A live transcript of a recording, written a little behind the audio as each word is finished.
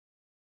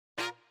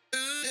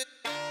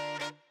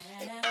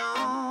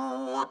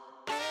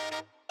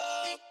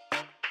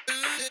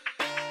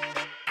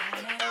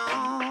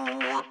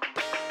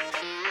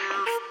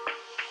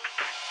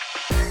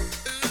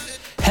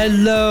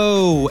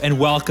Hello, and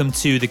welcome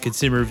to the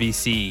Consumer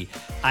VC.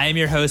 I am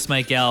your host,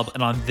 Mike Gelb,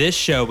 and on this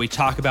show, we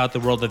talk about the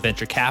world of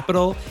venture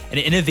capital and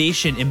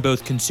innovation in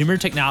both consumer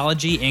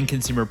technology and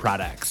consumer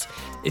products.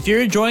 If you're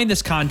enjoying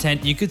this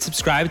content, you could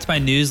subscribe to my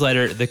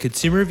newsletter,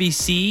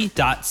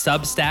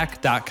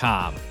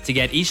 theconsumervc.substack.com, to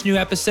get each new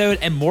episode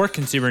and more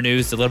consumer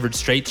news delivered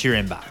straight to your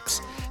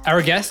inbox.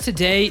 Our guest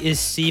today is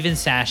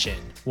Sashen,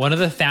 one of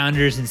the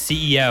founders and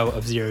CEO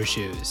of Xero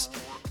Shoes.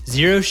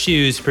 Xero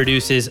Shoes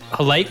produces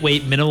a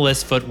lightweight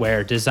minimalist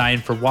footwear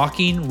designed for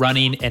walking,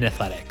 running, and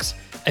athletics.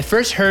 I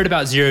first heard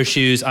about Xero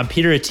Shoes on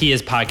Peter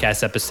Attia's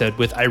podcast episode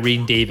with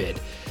Irene David.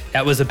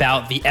 That was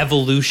about the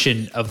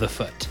evolution of the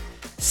foot.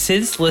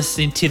 Since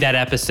listening to that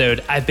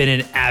episode, I've been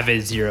an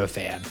avid Xero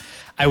fan.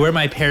 I wear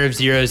my pair of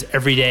Xeros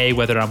every day,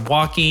 whether I'm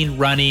walking,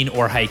 running,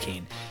 or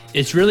hiking.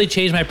 It's really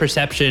changed my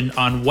perception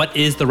on what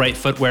is the right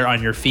footwear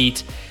on your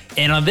feet.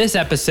 And on this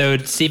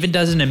episode, Stephen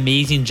does an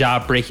amazing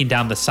job breaking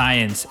down the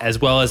science, as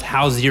well as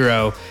how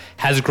Xero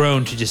has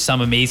grown to just some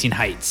amazing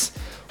heights.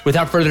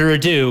 Without further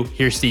ado,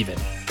 here's Stephen.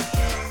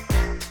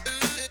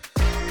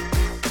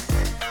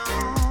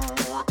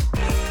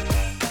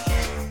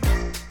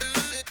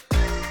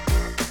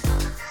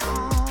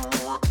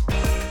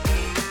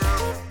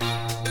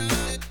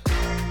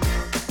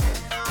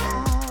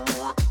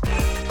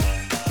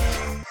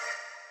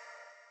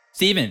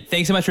 Stephen,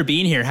 thanks so much for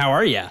being here. How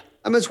are you?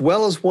 I'm as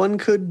well as one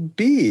could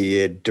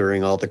be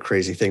during all the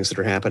crazy things that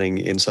are happening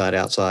inside,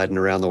 outside, and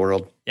around the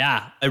world.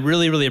 Yeah, I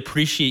really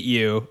appreciate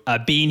you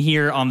being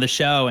here on the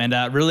show, and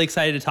really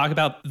excited to talk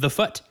about the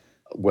foot.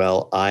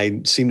 Well, I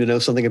seem to know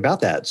something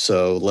about that,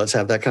 so let's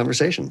have that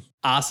conversation.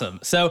 Awesome.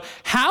 So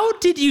how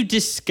did you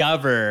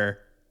discover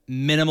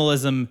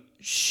minimalism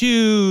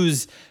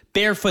shoes,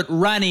 barefoot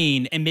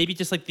running, and maybe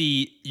just like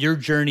your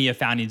journey of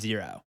founding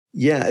Xero?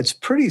 Yeah, it's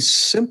pretty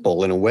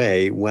simple in a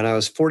way. When I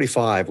was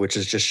 45, which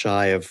is just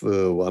shy of,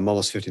 I'm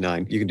almost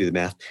 59. You can do the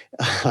math.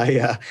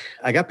 I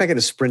got back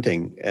into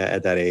sprinting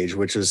at that age,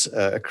 which was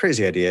a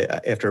crazy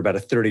idea. After about a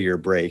 30-year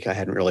break, I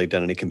hadn't really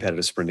done any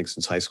competitive sprinting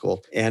since high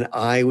school. And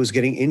I was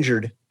getting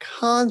injured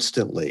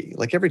constantly.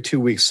 Like every 2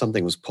 weeks,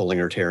 something was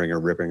pulling or tearing or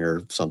ripping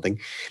or something.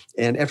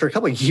 And after a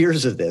couple of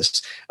years of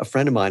this, a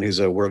friend of mine who's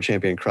a world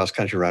champion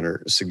cross-country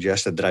runner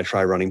suggested that I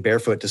try running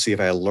barefoot to see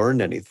if I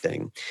learned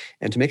anything.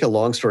 And to make a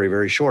long story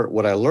very short,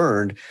 what I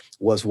learned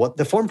was what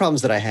the form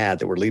problems that I had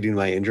that were leading to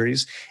my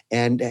injuries,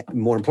 and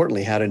more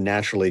importantly, how to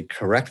naturally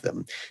correct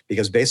them.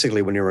 Because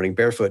basically, when you're running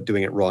barefoot,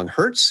 doing it wrong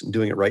hurts, and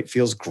doing it right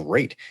feels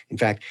great. In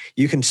fact,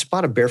 you can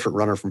spot a barefoot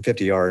runner from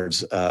 50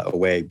 yards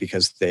away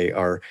because they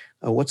are,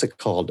 what's it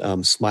called?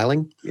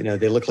 Smiling. You know,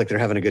 they look like they're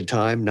having a good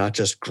time, not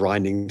just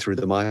grinding through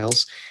the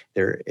miles.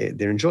 They're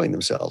enjoying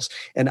themselves.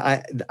 And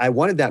I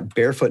wanted that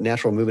barefoot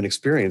natural movement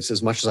experience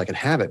as much as I could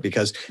have it,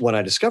 because when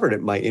I discovered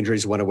it, my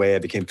injuries went away. I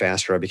became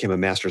faster. I became a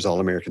Masters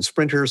All-American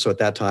sprinter. So at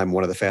that time,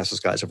 one of the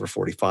fastest guys over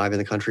 45 in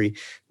the country.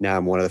 Now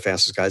I'm one of the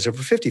fastest guys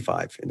over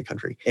 55 in the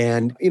country.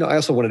 And, I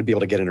also wanted to be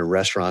able to get into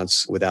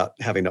restaurants without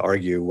having to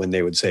argue when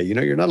they would say,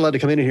 you're not allowed to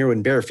come in here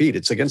in bare feet.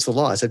 It's against the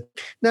law. I said,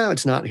 no,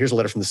 it's not. Here's a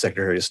letter from the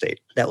Secretary of State.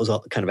 That was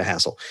kind of a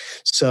hassle.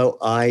 So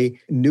I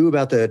knew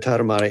about the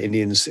Tarahumara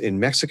Indians in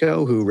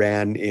Mexico who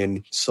ran in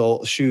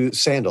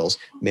sandals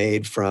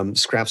made from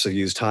scraps of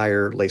used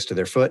tire laced to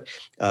their foot.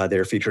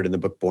 They're featured in the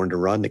book Born to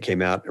Run that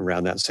came out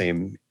around that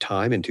same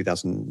time in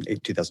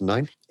 2008,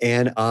 2009.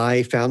 And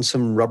I found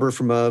some rubber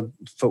from a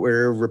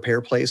footwear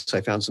repair place. I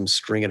found some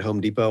string at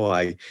Home Depot.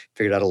 I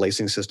figured out a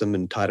lacing system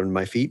and tied them to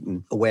my feet,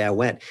 and away I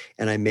went.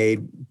 And I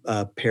made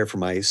a pair for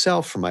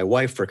myself, for my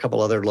wife, for a couple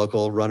other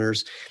local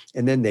runners.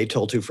 And then they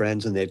told two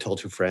friends, and they told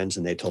two friends,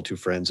 and they told two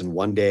friends. And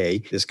one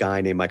day, this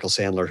guy named Michael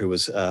Sandler, who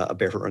was a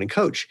barefoot running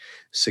coach,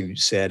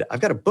 said,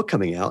 I've got a book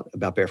coming out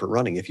about barefoot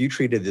running. If you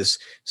treated this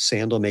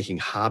sandal making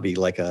hobby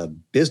like a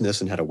business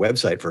and had a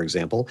website, for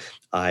example,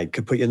 I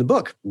could put you in the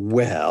book.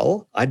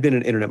 Well, I'd been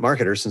an internet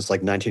marketer since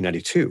like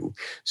 1992.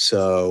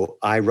 So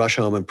I rush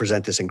home and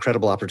present this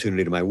incredible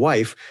opportunity to my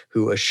wife,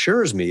 who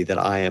assures me that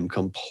I am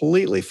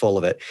completely full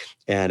of it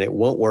and it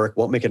won't work,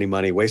 won't make any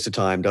money, waste of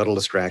time, total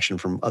distraction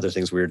from other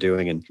things we were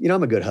doing. And,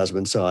 I'm a good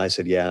husband. So I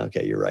said, yeah,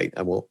 okay, you're right.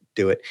 I won't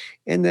do it.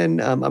 And then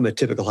I'm a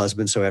typical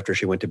husband. So after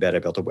she went to bed, I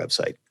built a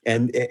website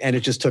and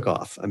it just took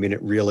off. I mean,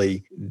 it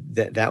really,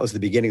 that was the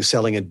beginning of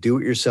selling a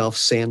do-it-yourself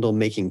sandal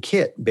making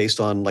kit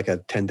based on like a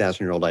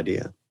 10,000-year-old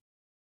idea.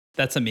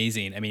 That's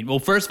amazing. I mean, well,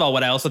 first of all,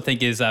 what I also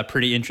think is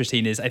pretty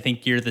interesting is I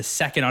think you're the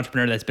second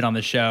entrepreneur that's been on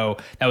the show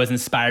that was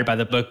inspired by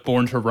the book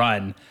Born to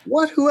Run.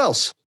 What? Who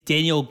else?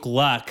 Daniel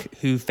Gluck,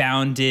 who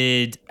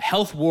founded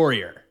Health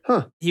Warrior.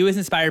 Huh. He was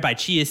inspired by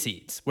chia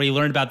seeds, where he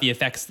learned about the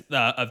effects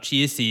of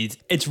chia seeds.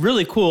 It's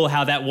really cool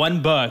how that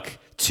one book,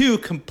 two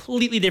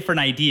completely different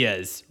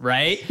ideas,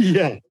 right?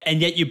 Yeah. And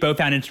yet you both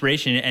found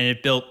inspiration and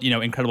it built,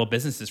 incredible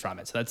businesses from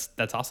it. So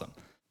that's awesome.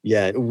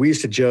 Yeah, we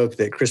used to joke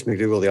that Chris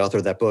McDougall, the author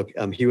of that book,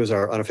 he was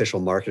our unofficial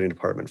marketing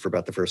department for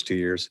about the first 2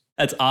 years.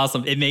 That's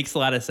awesome. It makes a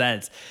lot of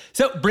sense.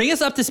 So bring us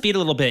up to speed a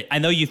little bit. I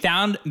know you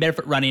found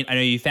barefoot running. I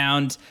know you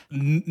found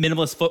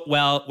minimalist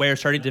footwear,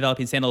 started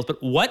developing sandals.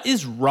 But what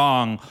is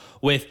wrong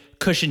with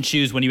cushioned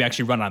shoes when you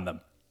actually run on them?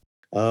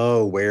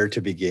 Oh, where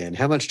to begin?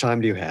 How much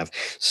time do you have?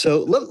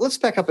 So let's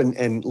back up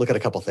and look at a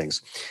couple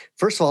things.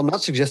 First of all, I'm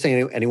not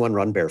suggesting anyone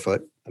run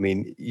barefoot. I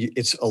mean,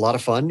 it's a lot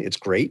of fun. It's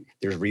great.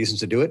 There's reasons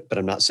to do it, but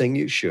I'm not saying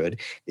you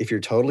should. If you're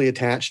totally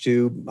attached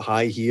to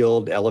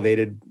high-heeled,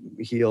 elevated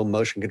heel,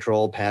 motion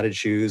control, padded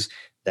shoes,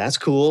 that's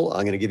cool.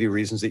 I'm going to give you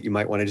reasons that you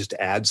might want to just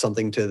add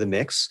something to the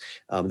mix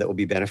that will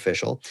be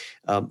beneficial.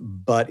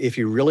 But if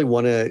you really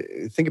want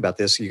to think about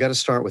this, you got to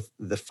start with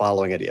the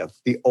following idea.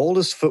 The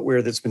oldest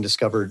footwear that's been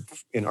discovered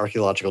in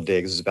archaeological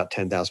digs is about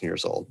 10,000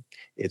 years old.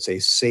 It's a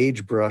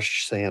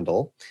sagebrush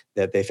sandal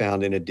that they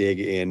found in a dig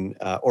in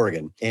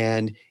Oregon.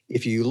 And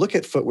if you look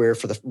at footwear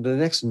for the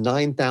next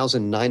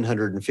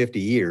 9,950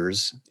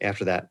 years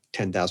after that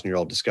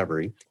 10,000-year-old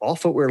discovery, all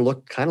footwear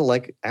look kind of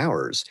like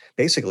ours.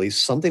 Basically,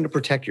 something to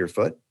protect your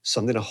foot,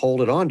 something to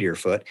hold it onto your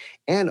foot,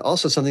 and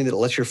also something that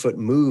lets your foot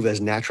move as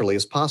naturally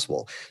as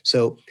possible.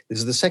 So this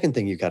is the second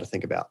thing you've got to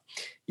think about.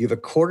 You have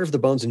a quarter of the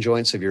bones and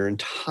joints of your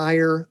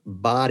entire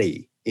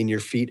body in your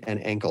feet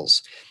and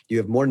ankles. You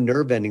have more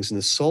nerve endings in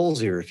the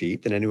soles of your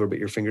feet than anywhere but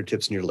your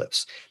fingertips and your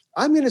lips.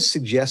 I'm going to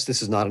suggest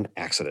this is not an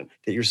accident,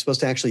 that you're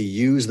supposed to actually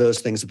use those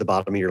things at the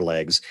bottom of your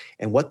legs.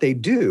 And what they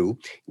do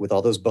with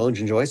all those bones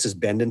and joints is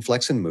bend and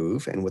flex and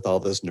move. And with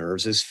all those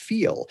nerves is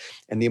feel.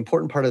 And the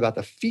important part about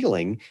the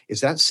feeling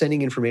is that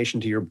sending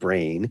information to your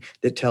brain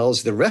that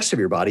tells the rest of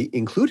your body,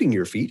 including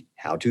your feet,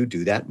 how to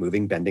do that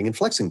moving, bending, and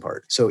flexing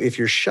part. So if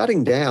you're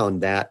shutting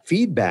down that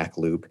feedback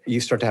loop, you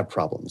start to have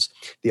problems.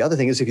 The other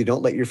thing is if you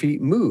don't let your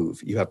feet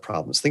move, you have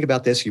problems. Think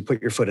about this. You put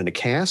your foot in a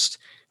cast,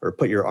 or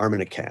put your arm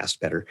in a cast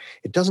better,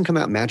 it doesn't come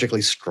out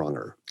magically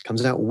stronger. It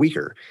comes out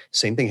weaker.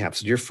 Same thing happens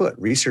to your foot.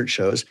 Research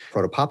shows,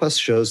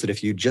 Protopapas shows that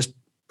if you just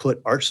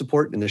put arch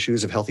support in the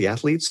shoes of healthy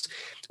athletes,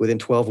 within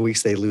 12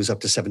 weeks, they lose up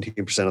to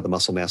 17% of the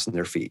muscle mass in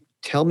their feet.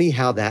 Tell me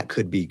how that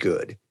could be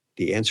good.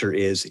 The answer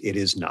is it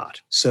is not.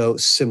 So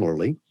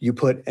similarly, you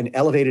put an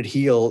elevated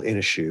heel in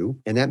a shoe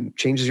and that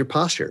changes your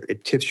posture.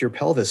 It tips your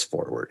pelvis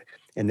forward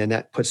and then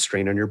that puts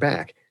strain on your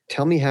back.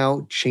 Tell me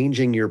how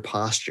changing your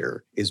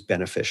posture is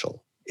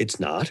beneficial.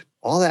 It's not.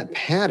 All that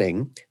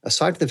padding,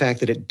 aside from the fact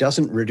that it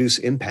doesn't reduce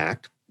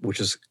impact,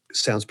 which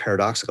sounds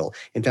paradoxical.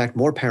 In fact,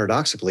 more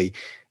paradoxically,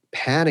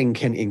 padding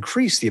can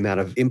increase the amount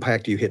of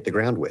impact you hit the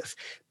ground with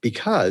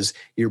because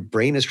your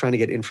brain is trying to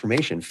get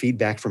information,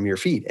 feedback from your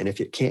feet. And if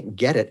it can't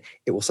get it,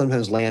 it will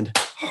sometimes land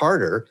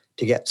harder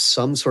to get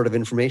some sort of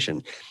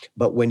information.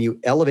 But when you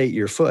elevate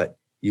your foot,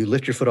 you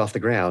lift your foot off the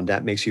ground,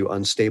 that makes you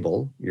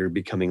unstable. You're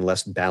becoming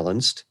less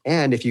balanced.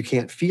 And if you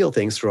can't feel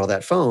things through all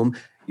that foam,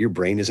 your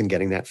brain isn't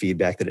getting that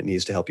feedback that it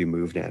needs to help you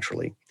move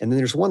naturally. And then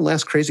there's one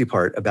last crazy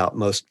part about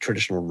most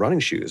traditional running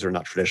shoes, or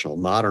not traditional,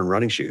 modern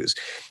running shoes,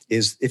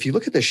 is if you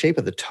look at the shape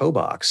of the toe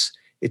box,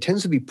 it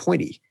tends to be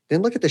pointy.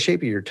 Then look at the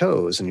shape of your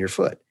toes and your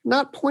foot.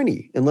 Not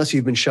pointy, unless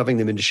you've been shoving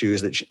them into shoes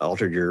that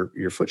altered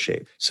your foot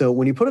shape. So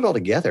when you put it all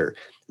together,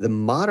 the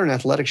modern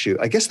athletic shoe,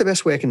 I guess the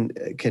best way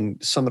I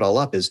can sum it all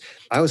up is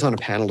I was on a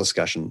panel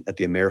discussion at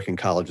the American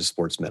College of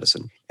Sports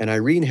Medicine. And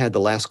Irene had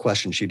the last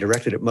question. She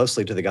directed it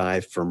mostly to the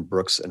guy from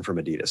Brooks and from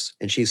Adidas.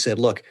 And she said,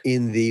 look,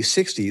 in the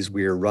 60s,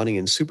 we were running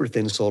in super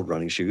thin-soled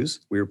running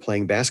shoes. We were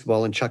playing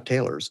basketball in Chuck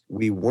Taylors.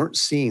 We weren't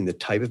seeing the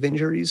type of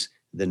injuries,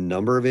 the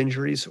number of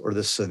injuries, or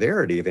the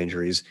severity of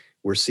injuries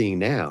we're seeing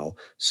now.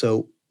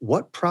 So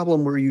what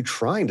problem were you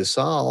trying to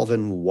solve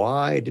and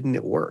why didn't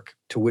it work?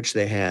 To which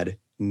they had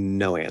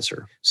no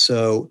answer.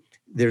 So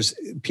there's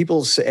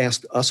people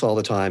ask us all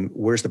the time,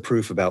 where's the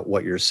proof about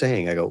what you're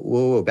saying? I go,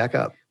 whoa, back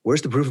up.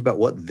 Where's the proof about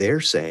what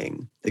they're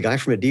saying? The guy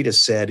from Adidas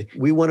said,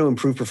 we want to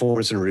improve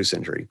performance and reduce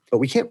injury, but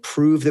we can't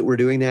prove that we're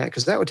doing that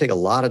because that would take a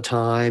lot of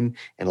time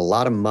and a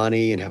lot of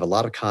money and have a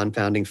lot of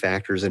confounding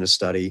factors in a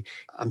study.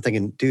 I'm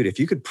thinking, dude, if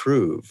you could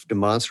prove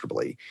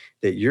demonstrably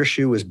that your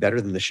shoe was better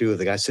than the shoe of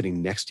the guy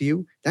sitting next to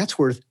you, that's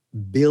worth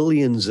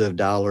billions of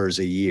dollars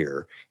a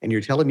year. And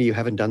you're telling me you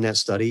haven't done that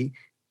study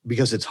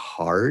because it's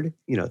hard,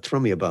 throw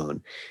me a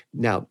bone.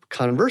 Now,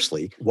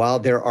 conversely, while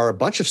there are a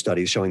bunch of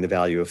studies showing the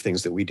value of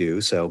things that we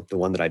do, so the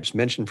one that I just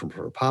mentioned from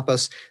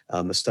Papas,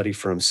 a study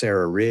from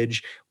Sarah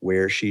Ridge,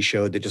 where she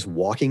showed that just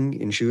walking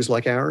in shoes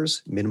like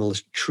ours,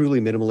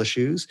 truly minimalist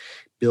shoes,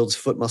 builds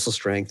foot muscle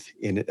strength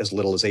in as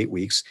little as 8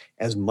 weeks,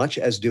 as much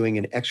as doing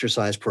an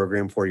exercise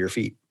program for your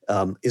feet.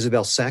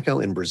 Isabel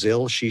Sacco in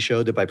Brazil, she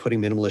showed that by putting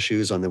minimalist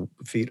shoes on the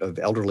feet of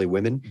elderly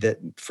women, that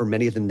for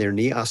many of them, their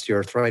knee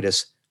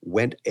osteoarthritis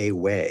went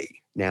away.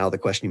 Now, the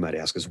question you might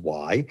ask is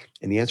why?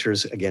 And the answer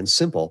is, again,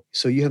 simple.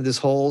 So you have this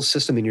whole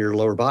system in your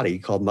lower body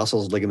called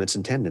muscles, ligaments,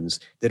 and tendons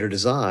that are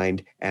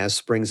designed as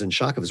springs and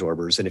shock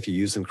absorbers. And if you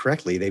use them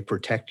correctly, they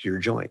protect your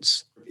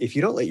joints. If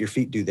you don't let your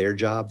feet do their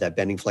job, that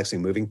bending,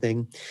 flexing, moving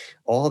thing,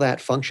 all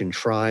that function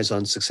tries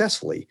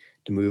unsuccessfully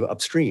to move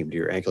upstream to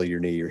your ankle,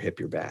 your knee, your hip,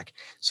 your back.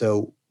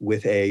 So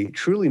with a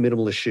truly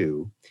minimalist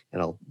shoe,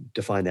 and I'll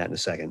define that in a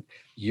second,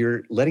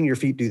 you're letting your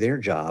feet do their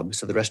job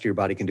so the rest of your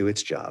body can do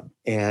its job.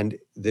 And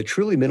the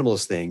truly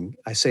minimalist thing,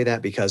 I say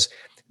that because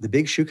The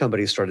big shoe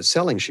companies started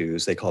selling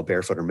shoes they call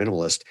barefoot or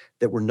minimalist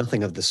that were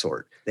nothing of the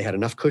sort. They had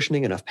enough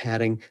cushioning, enough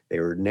padding. They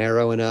were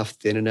narrow enough,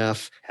 thin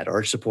enough, had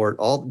arch support.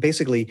 All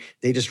basically,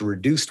 they just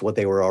reduced what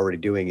they were already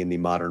doing in the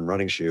modern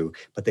running shoe,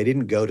 but they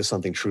didn't go to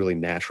something truly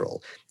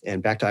natural.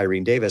 And back to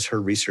Irene Davis,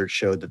 her research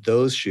showed that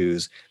those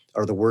shoes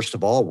are the worst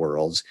of all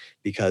worlds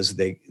because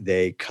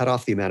they cut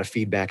off the amount of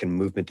feedback and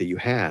movement that you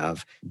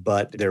have,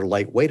 but they're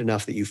lightweight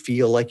enough that you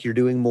feel like you're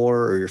doing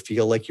more or you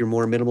feel like you're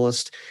more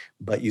minimalist,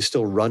 but you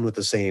still run with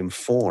the same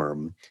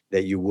form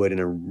that you would in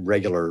a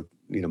regular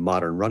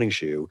modern running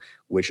shoe,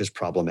 which is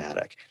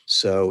problematic.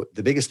 So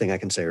the biggest thing I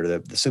can say, or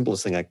the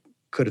simplest thing I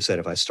could have said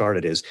if I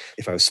started is,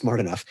 if I was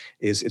smart enough,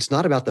 is it's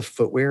not about the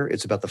footwear,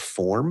 it's about the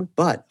form,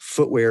 but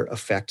footwear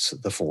affects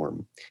the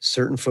form.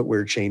 Certain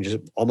footwear changes,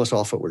 almost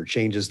all footwear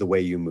changes the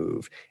way you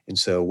move. And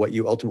so what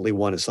you ultimately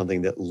want is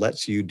something that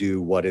lets you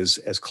do what is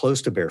as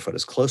close to barefoot,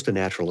 as close to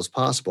natural as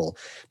possible,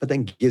 but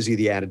then gives you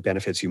the added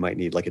benefits you might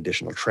need, like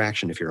additional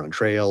traction if you're on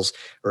trails,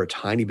 or a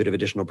tiny bit of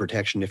additional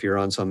protection if you're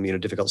on some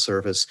difficult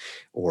surface,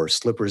 or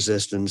slip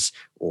resistance,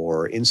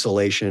 or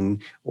insulation,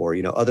 or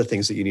other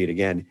things that you need,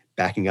 again,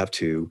 backing up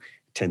to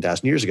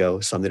 10,000 years ago,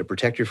 something to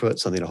protect your foot,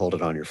 something to hold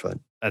it on your foot.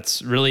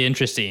 That's really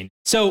interesting.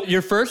 So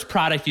your first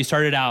product, you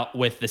started out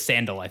with the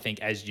sandal, I think,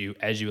 as you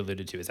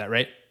alluded to. Is that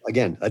right?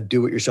 Again, a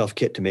do-it-yourself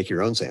kit to make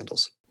your own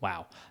sandals.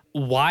 Wow.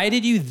 Why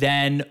did you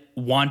then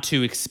want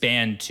to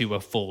expand to a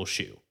full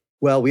shoe?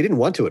 Well, we didn't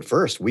want to at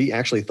first. We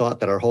actually thought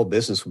that our whole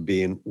business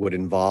would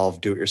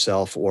involve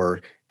do-it-yourself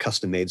or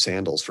custom-made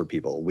sandals for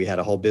people. We had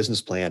a whole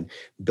business plan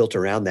built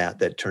around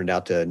that turned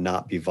out to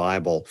not be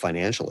viable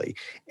financially.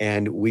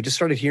 And we just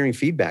started hearing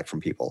feedback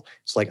from people.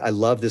 It's like, I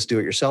love this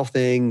do-it-yourself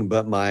thing,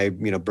 but my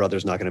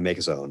brother's not going to make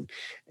his own.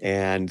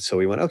 And so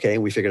we went, okay,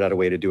 and we figured out a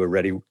way to do a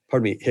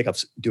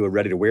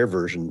ready-to-wear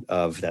version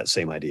of that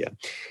same idea.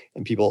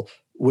 And people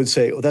would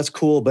say, oh, that's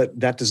cool, but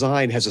that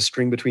design has a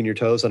string between your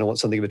toes. I don't want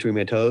something between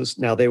my toes.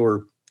 Now, they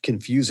were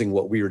confusing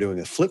what we were doing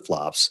with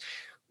flip-flops.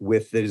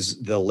 With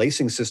the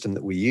lacing system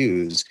that we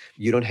use,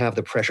 you don't have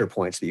the pressure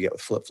points that you get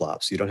with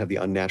flip-flops. You don't have the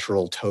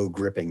unnatural toe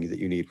gripping that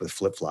you need with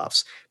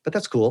flip-flops. But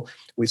that's cool.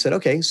 We said,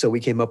 okay, so we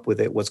came up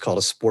with what's called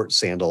a sport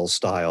sandal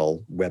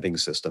style webbing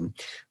system,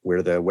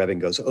 where the webbing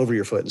goes over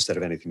your foot instead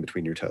of anything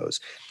between your toes.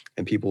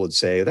 And people would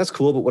say, that's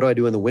cool, but what do I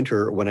do in the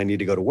winter when I need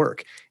to go to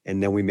work?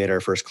 And then we made our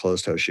first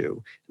closed-toe shoe.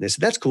 And they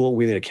said, that's cool.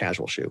 We made a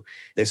casual shoe.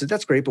 They said,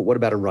 that's great, but what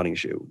about a running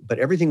shoe? But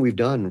everything we've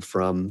done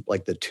from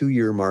like the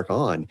 2-year mark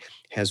on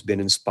has been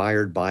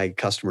inspired by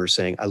customers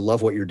saying, I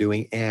love what you're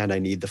doing and I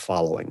need the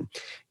following.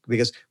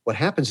 Because what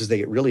happens is they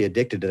get really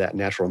addicted to that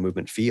natural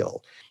movement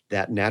feel,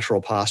 that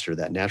natural posture,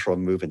 that natural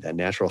movement, that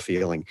natural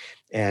feeling.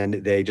 And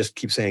they just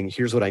keep saying,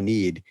 here's what I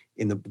need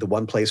in the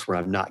one place where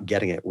I'm not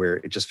getting it, where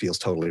it just feels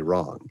totally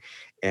wrong.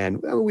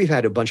 And we've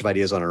had a bunch of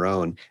ideas on our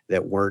own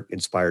that weren't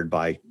inspired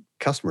by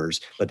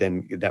customers, but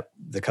then that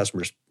the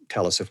customers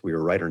tell us if we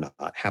were right or not.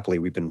 Happily,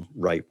 we've been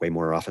right way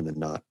more often than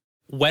not.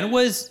 When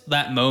was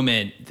that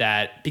moment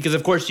because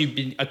of course you've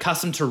been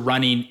accustomed to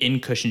running in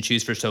cushioned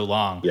shoes for so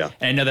long. Yeah.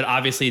 And I know that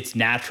obviously it's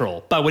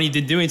natural, but when you've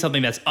been doing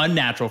something that's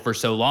unnatural for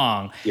so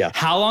long, yeah.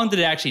 How long did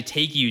it actually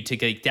take you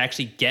to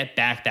actually get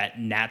back that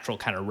natural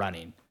kind of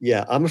running?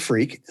 Yeah, I'm a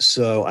freak,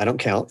 so I don't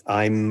count.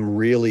 I'm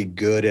really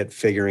good at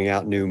figuring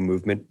out new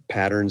movement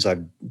patterns.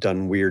 I've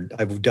done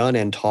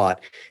and taught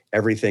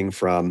everything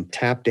from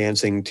tap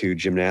dancing to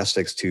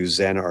gymnastics to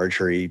Zen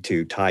archery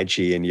to Tai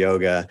Chi and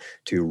yoga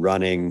to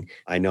running.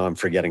 I know I'm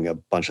forgetting a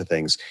bunch of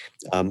things.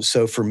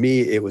 So for me,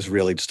 it was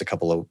really just a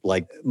couple of,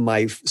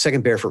 my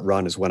second barefoot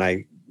run is when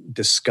I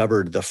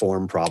discovered the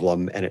form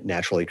problem and it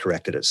naturally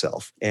corrected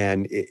itself.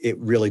 And it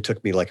really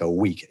took me like a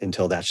week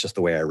until that's just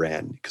the way I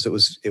ran, because it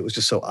was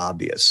just so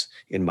obvious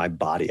in my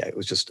body. I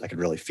could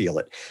really feel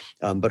it.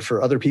 But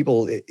for other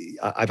people,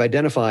 I've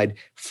identified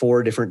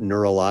 4 different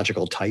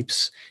neurological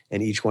types,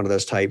 and each one of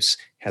those types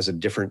has a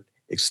different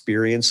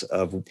experience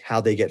of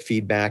how they get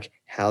feedback,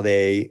 how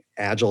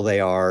agile they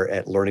are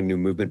at learning new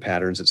movement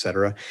patterns, et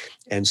cetera.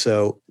 And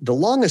so the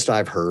longest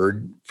I've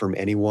heard from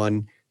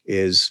anyone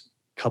is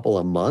a couple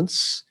of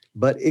months,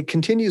 but it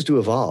continues to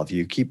evolve.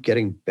 You keep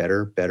getting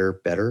better.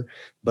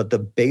 But the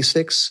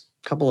basics,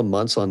 couple of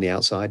months on the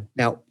outside.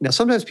 Now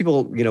sometimes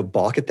people,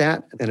 balk at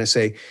that. And I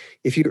say,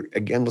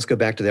 let's go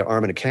back to the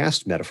arm in a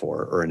cast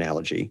metaphor or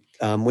analogy.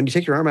 When you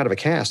take your arm out of a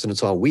cast and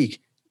it's all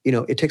weak,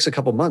 it takes a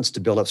couple months to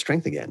build up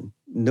strength again.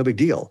 No big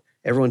deal.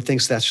 Everyone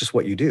thinks that's just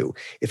what you do.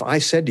 If I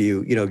said to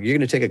you, you're going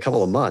to take a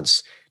couple of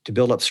months to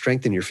build up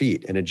strength in your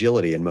feet and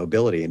agility and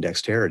mobility and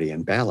dexterity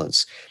and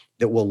balance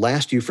that will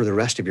last you for the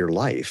rest of your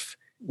life,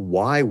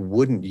 why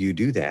wouldn't you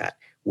do that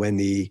when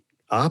the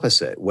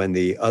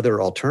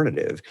other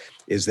alternative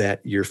is that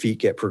your feet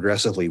get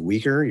progressively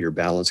weaker, your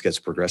balance gets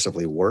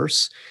progressively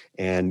worse,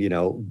 and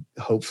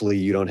hopefully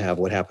you don't have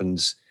what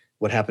happened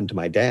to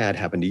my dad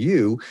happened to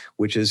you,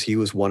 which is he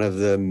was one of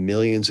the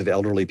millions of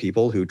elderly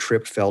people who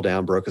tripped, fell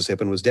down, broke his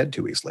hip, and was dead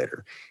 2 weeks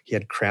later. He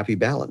had crappy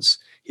balance.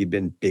 He'd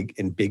been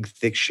in big,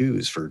 thick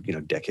shoes for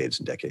decades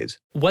and decades.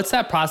 What's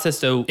that process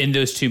though in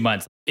those 2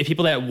 months? If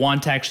people that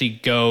want to actually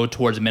go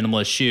towards a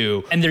minimalist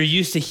shoe and they're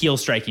used to heel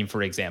striking,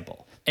 for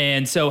example.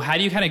 And so how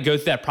do you kind of go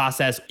through that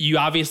process? You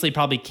obviously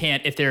probably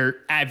can't, if they're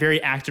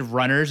very active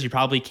runners, you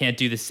probably can't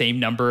do the same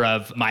number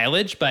of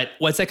mileage, but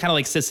what's that kind of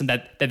like system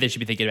that they should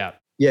be thinking about?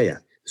 Yeah.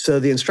 So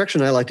the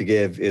instruction I like to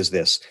give is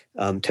this.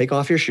 Take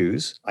off your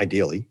shoes,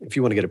 ideally. If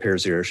you want to get a pair of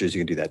Xero shoes, you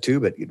can do that too,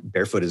 but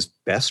barefoot is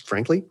best,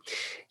 frankly.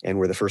 And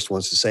we're the first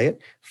ones to say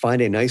it.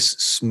 Find a nice,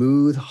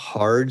 smooth,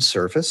 hard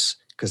surface,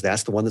 because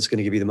that's the one that's going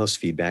to give you the most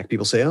feedback.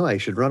 People say, oh, I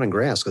should run on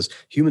grass because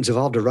humans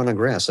evolved to run on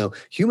grass. No,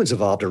 humans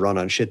evolved to run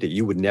on shit that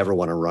you would never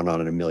want to run on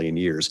in a million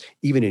years,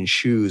 even in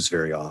shoes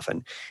very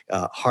often.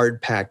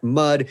 Hard packed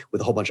mud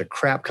with a whole bunch of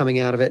crap coming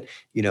out of it.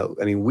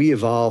 We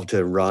evolved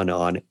to run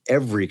on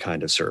every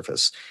kind of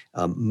surface,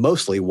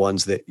 mostly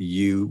ones that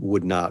you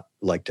would not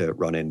like to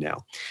run in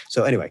now.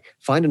 So anyway,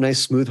 find a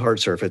nice, smooth, hard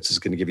surface. It's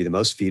going to give you the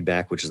most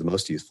feedback, which is the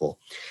most useful.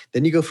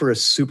 Then you go for a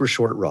super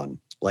short run,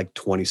 like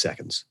 20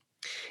 seconds.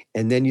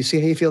 And then you see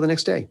how you feel the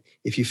next day.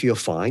 If you feel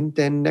fine,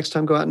 then next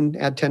time go out and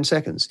add 10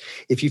 seconds.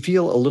 If you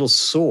feel a little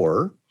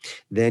sore,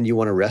 then you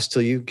want to rest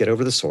till you get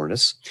over the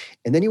soreness.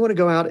 And then you want to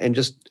go out and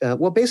just,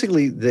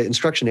 basically the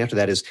instruction after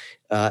that is,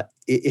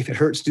 if it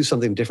hurts, do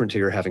something different till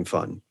you're having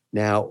fun.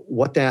 Now,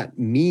 what that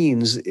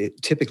means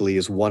typically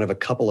is one of a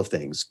couple of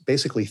things,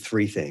 basically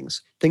three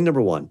things. Thing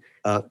number one,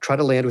 try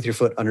to land with your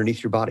foot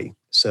underneath your body.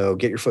 So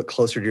get your foot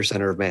closer to your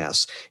center of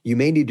mass. You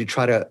may need to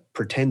try to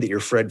pretend that you're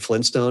Fred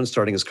Flintstone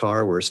starting his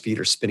car where his feet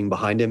are spinning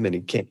behind him and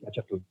he can't catch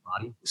up to his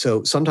body.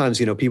 So sometimes,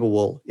 people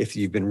will, if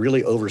you've been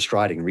really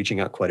overstriding, reaching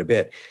out quite a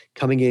bit,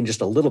 coming in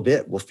just a little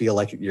bit will feel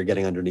like you're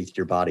getting underneath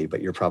your body,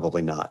 but you're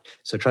probably not.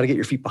 So try to get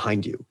your feet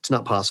behind you. It's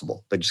not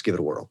possible, but just give it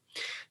a whirl.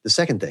 The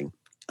second thing,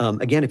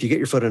 again, if you get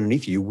your foot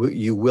underneath you,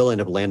 you will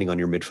end up landing on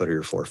your midfoot or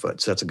your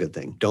forefoot. So that's a good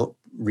thing. Don't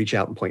reach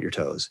out and point your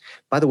toes.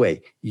 By the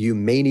way, you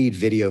may need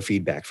video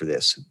feedback for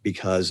this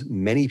because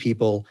many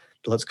people,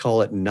 let's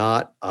call it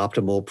not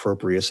optimal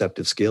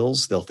proprioceptive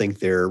skills. They'll think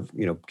they're,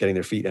 getting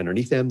their feet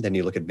underneath them. Then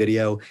you look at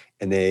video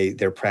and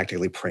they're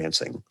practically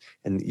prancing.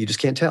 And you just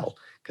can't tell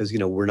because,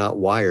 we're not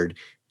wired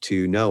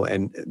to know.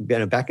 And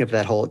backing up to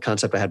that whole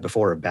concept I had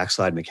before of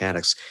backside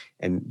mechanics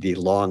and the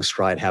long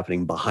stride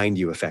happening behind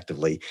you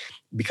effectively,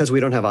 because we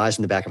don't have eyes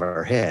in the back of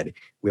our head,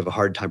 we have a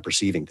hard time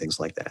perceiving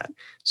things like that.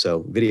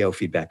 So video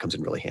feedback comes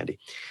in really handy.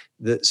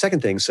 The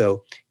second thing,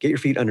 so get your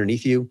feet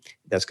underneath you.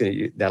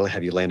 That'll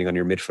have you landing on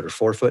your midfoot or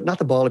forefoot, not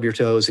the ball of your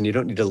toes, and you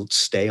don't need to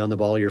stay on the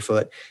ball of your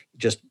foot.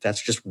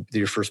 That's just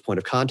your first point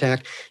of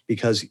contact,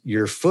 because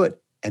your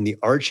foot and the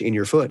arch in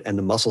your foot and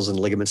the muscles and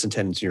ligaments and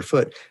tendons in your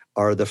foot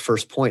are the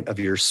first point of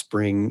your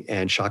spring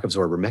and shock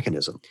absorber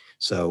mechanism.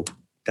 So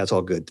that's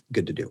all good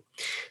to do.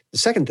 The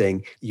second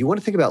thing, you want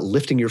to think about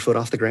lifting your foot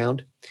off the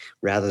ground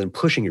rather than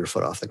pushing your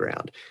foot off the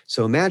ground.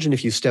 So imagine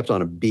if you stepped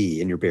on a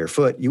bee in your bare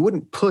foot, you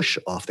wouldn't push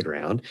off the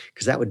ground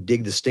because that would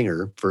dig the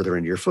stinger further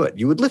into your foot.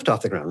 You would lift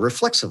off the ground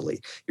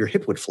reflexively. Your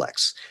hip would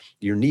flex.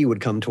 Your knee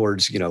would come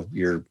towards, it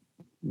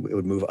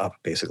would move up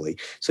basically.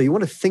 So you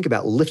want to think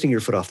about lifting your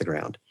foot off the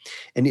ground.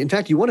 And in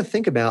fact, you want to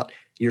think about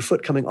your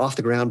foot coming off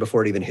the ground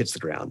before it even hits the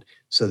ground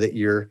so that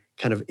you're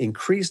kind of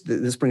increased.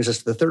 This brings us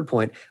to the third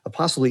point of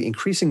possibly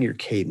increasing your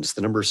cadence,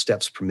 the number of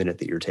steps per minute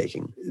that you're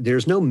taking.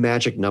 There's no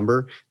magic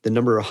number. The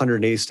number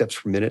 180 steps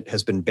per minute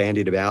has been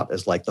bandied about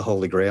as like the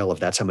holy grail of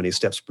that's how many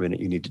steps per minute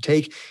you need to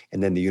take.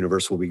 And then the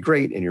universe will be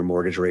great and your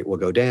mortgage rate will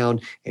go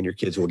down and your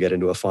kids will get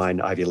into a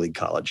fine Ivy League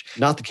college.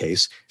 Not the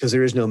case, because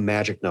there is no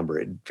magic number.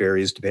 It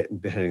varies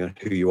depending on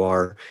who you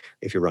are.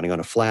 If you're running on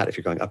a flat, if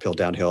you're going uphill,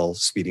 downhill,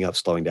 speeding up,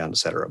 slowing down, et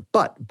cetera.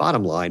 But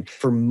bottom line,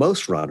 for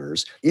most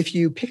runners, if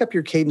you pick up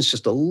your cadence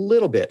just a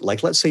little bit,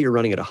 like let's say you're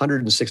running at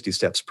 160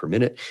 steps per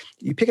minute,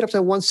 you pick it up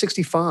to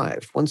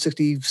 165,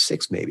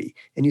 166 maybe,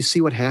 and you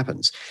see what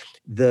happens.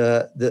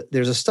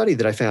 There's a study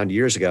that I found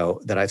years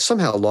ago that I've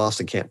somehow lost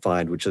and can't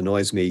find, which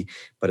annoys me,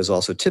 but is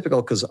also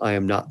typical because I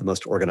am not the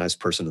most organized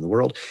person in the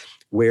world,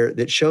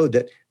 that showed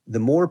that the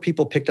more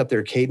people picked up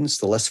their cadence,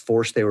 the less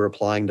force they were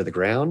applying to the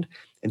ground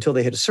until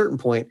they hit a certain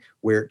point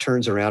where it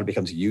turns around and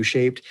becomes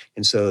U-shaped.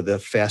 And so the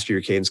faster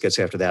your cadence gets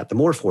after that, the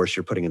more force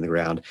you're putting in the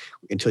ground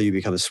until you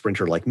become a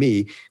sprinter like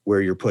me,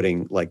 where you're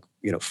putting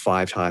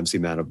 5 times the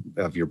amount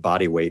of your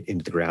body weight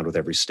into the ground with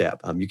every step.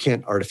 You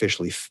can't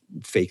artificially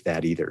fake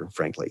that either,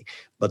 frankly.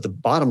 But the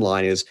bottom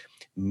line is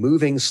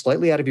moving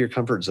slightly out of your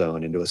comfort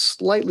zone into a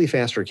slightly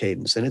faster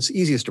cadence. And it's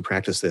easiest to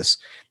practice this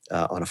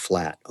on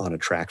a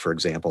track, for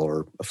example,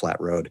 or a flat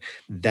road.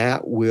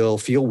 That will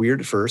feel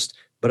weird at first,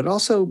 but it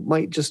also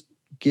might just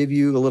give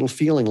you a little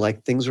feeling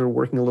like things are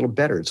working a little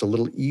better. It's a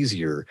little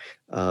easier.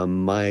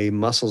 My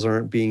muscles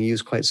aren't being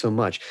used quite so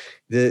much.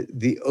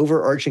 The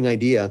overarching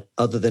idea,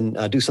 other than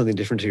do something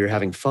different till you're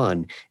having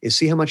fun, is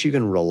see how much you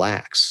can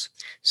relax.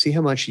 See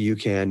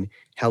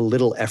how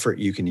little effort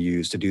you can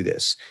use to do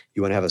this.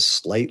 You want to have a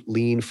slight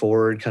lean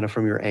forward kind of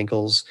from your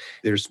ankles.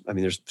 There's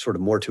sort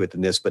of more to it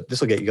than this, but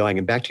this will get you going.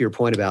 And back to your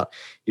point about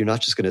you're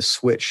not just going to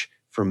switch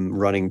from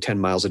running 10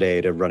 miles a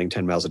day to running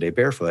 10 miles a day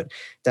barefoot.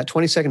 That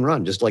 20-second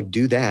run, just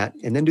do that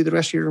and then do the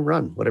rest of your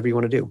run, whatever you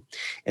want to do.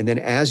 And then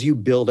as you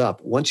build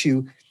up, once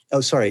you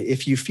Oh, sorry.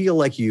 If you feel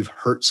like you've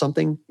hurt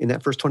something in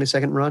that first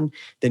 20-second run,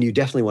 then you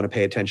definitely want to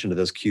pay attention to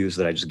those cues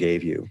that I just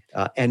gave you.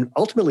 And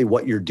ultimately,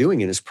 what you're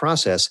doing in this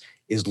process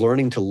is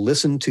learning to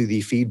listen to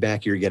the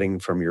feedback you're getting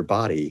from your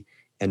body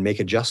and make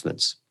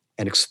adjustments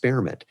and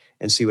experiment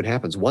and see what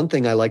happens. One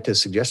thing I like to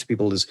suggest to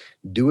people is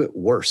do it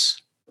worse.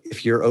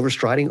 If you're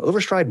overstriding,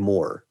 overstride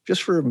more,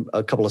 just for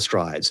a couple of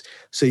strides.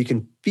 So you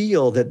can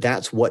feel that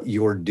that's what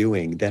you're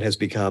doing that has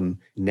become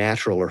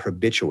natural or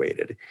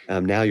habituated.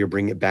 Now you're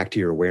bringing it back to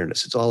your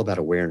awareness. It's all about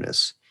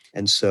awareness.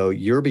 And so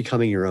you're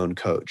becoming your own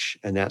coach.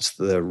 And that's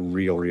the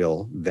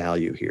real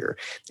value here.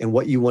 And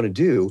what you want to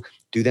do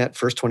that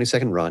first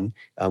 20-second run.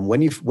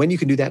 When you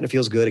can do that and it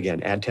feels good,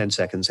 again, add 10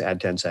 seconds,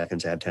 add 10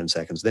 seconds, add 10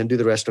 seconds, then do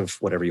the rest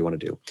of whatever you want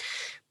to do.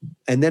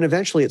 And then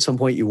eventually at some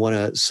point you want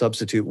to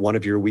substitute one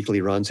of your weekly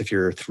runs. If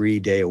you're a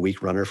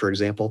 3-day-a-week runner, for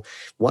example,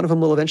 one of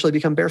them will eventually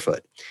become barefoot.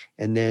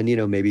 And then,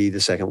 maybe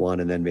the second one,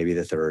 and then maybe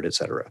the third, et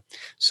cetera.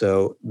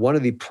 So one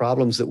of the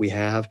problems that we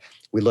have,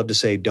 we love to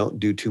say,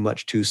 don't do too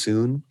much too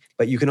soon,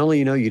 but you can only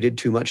you did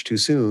too much too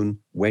soon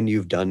when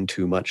you've done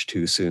too much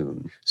too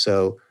soon.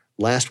 So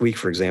last week,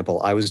 for example,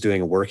 I was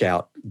doing a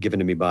workout given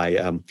to me by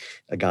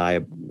a guy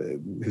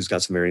who's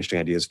got some very interesting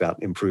ideas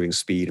about improving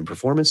speed and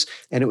performance.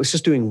 And it was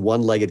just doing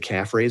one-legged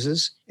calf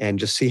raises and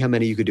just see how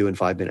many you could do in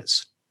 5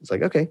 minutes. It's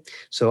like, okay.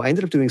 So I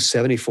ended up doing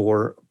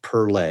 74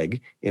 per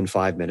leg in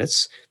 5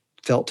 minutes.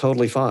 Felt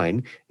totally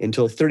fine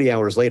until 30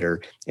 hours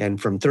later.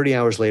 And from 30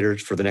 hours later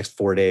for the next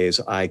 4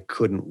 days, I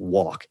couldn't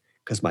walk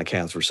because my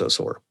calves were so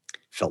sore.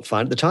 Felt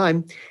fine at the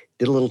time.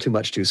 Did a little too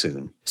much too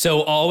soon.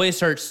 So always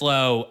start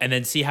slow and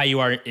then see how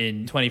you are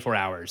in 24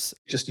 hours.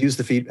 Just use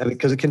the feed,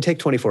 because it can take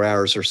 24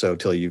 hours or so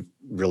till you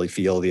really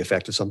feel the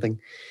effect of something.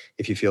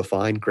 If you feel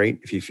fine, great.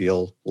 If you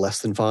feel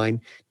less than fine,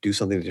 do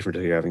something different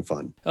until you're having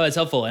fun. Oh, that's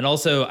helpful. And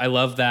also, I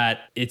love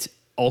that it's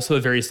also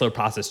a very slow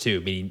process too.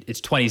 Meaning it's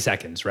 20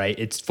 seconds, right?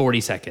 It's 40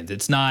 seconds.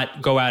 It's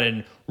not go out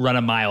and run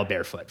a mile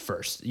barefoot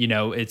first.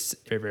 It's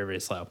very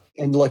slow.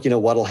 And look,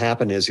 what'll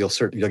happen is you'll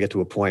get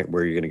to a point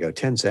where you're going to go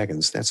 10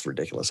 seconds. That's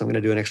ridiculous. I'm going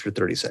to do an extra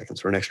 30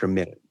 seconds or an extra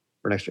minute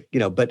or an extra,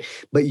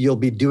 but you'll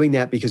be doing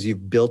that because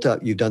you've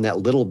done that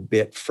little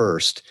bit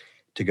first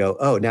to go,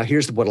 oh, now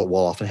here's what will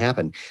often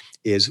happen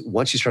is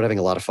once you start having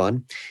a lot of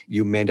fun,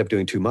 you may end up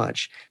doing too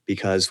much,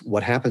 because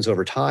what happens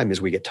over time is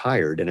we get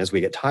tired. And as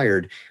we get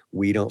tired,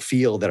 we don't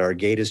feel that our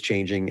gait is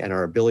changing, and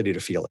our ability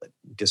to feel it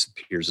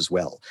disappears as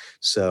well.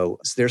 So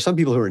there are some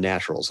people who are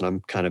naturals, and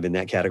I'm kind of in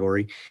that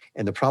category.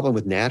 And the problem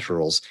with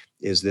naturals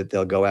is that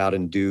they'll go out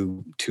and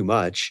do too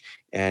much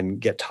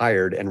and get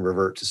tired and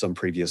revert to some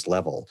previous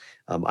level.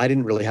 I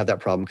didn't really have that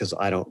problem because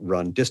I don't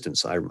run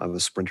distance. I'm a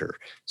sprinter.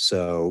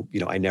 So,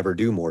 I never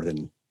do more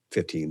than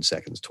 15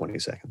 seconds, 20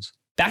 seconds.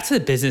 Back to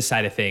the business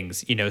side of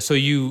things, so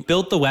you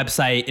built the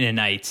website in a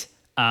night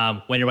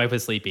when your wife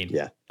was sleeping.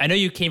 Yeah. I know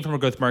you came from a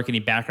growth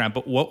marketing background,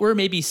 but what were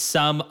maybe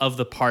some of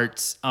the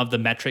parts of the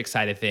metric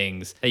side of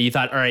things that you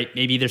thought, all right,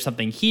 maybe there's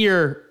something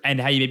here, and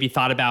how you maybe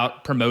thought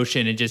about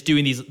promotion and just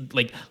doing these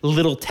like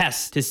little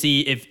tests to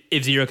see if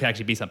Xero could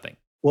actually be something?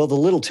 Well, the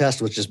little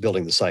test was just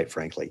building the site,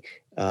 frankly.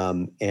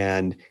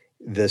 And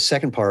the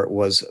second part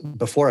was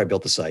before I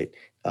built the site,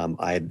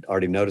 I had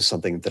already noticed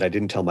something that I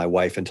didn't tell my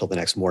wife until the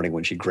next morning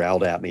when she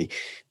growled at me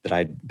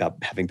about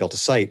having built a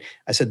site.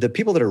 I said, the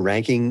people that are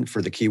ranking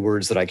for the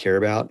keywords that I care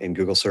about in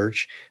Google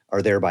search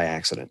are there by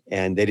accident.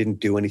 And they didn't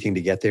do anything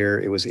to get there.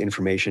 It was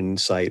information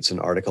sites and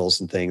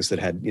articles and things that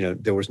had,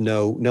 there was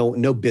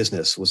no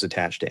business was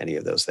attached to any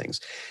of those things.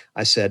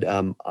 I said,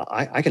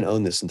 I can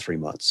own this in 3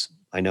 months.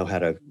 I know how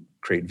to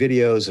create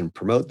videos and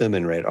promote them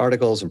and write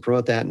articles and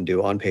promote that and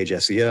do on-page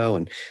SEO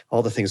and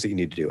all the things that you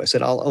need to do. I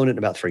said, I'll own it in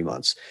about 3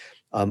 months.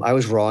 I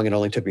was wrong. It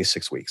only took me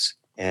 6 weeks.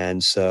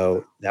 And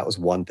so that was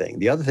one thing.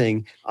 The other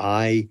thing,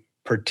 I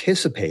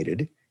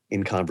participated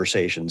in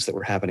conversations that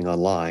were happening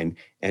online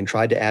and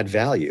tried to add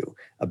value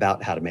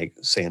about how to make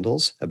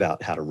sandals,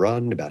 about how to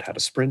run, about how to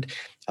sprint.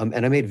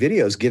 And I made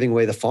videos giving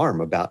away the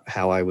farm about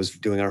how I was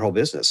doing our whole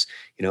business.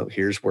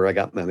 Here's where I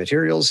got my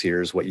materials.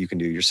 Here's what you can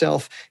do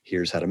yourself.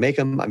 Here's how to make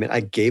them. I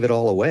gave it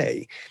all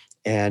away.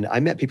 And I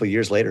met people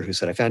years later who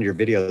said, I found your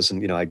videos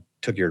and, I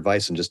took your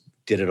advice and just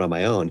did it on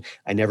my own.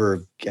 I've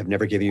never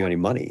given you any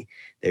money.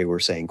 They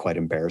were saying quite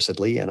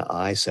embarrassedly. And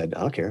I said,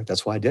 I don't care.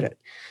 That's why I did it.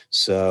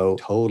 So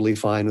totally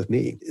fine with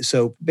me.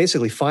 So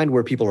basically find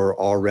where people are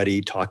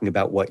already talking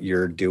about what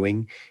you're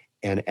doing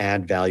and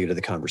add value to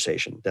the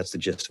conversation. That's the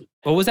gist.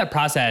 What was that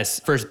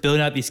process first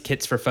building out these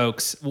kits for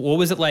folks? What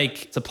was it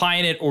like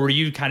supplying it, or were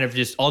you kind of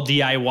just all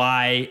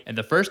DIY at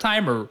the first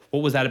time, or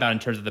what was that about in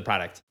terms of the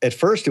product? At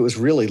first, it was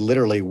really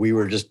literally, we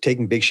were just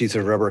taking big sheets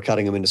of rubber,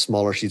 cutting them into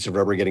smaller sheets of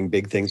rubber, getting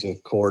big things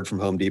of cord from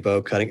Home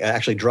Depot,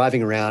 actually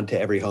driving around to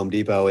every Home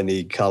Depot in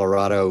the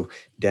Colorado,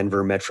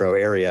 Denver metro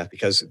area,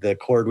 because the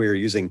cord we were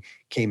using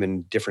came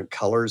in different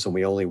colors and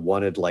we only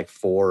wanted like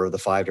 4 of the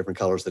 5 different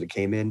colors that it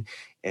came in.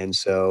 And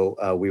so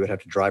we would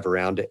have to drive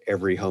around to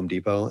every Home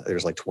Depot.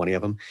 There's like 20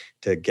 of them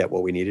to get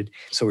what we needed.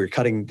 So we were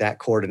cutting that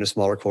cord in a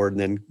smaller cord and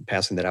then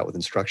passing that out with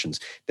instructions.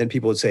 Then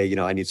people would say,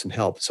 I need some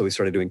help. So we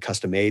started doing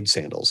custom made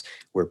sandals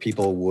where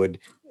people would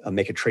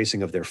make a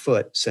tracing of their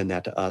foot, send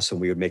that to us,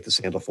 and we would make the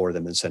sandal for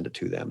them and send it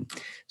to them.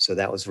 So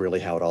that was really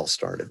how it all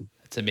started.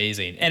 It's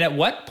amazing. And at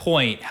what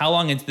point, how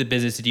long into the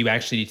business did you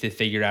actually need to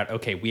figure out,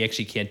 okay, we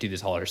actually can't do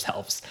this all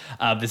ourselves?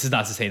 This is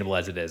not sustainable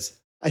as it is.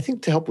 I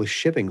think to help with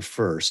shipping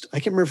first. I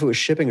can't remember if it was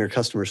shipping or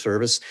customer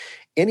service.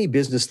 Any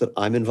business that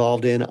I'm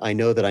involved in, I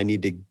know that I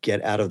need to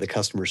get out of the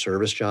customer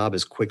service job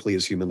as quickly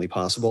as humanly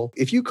possible.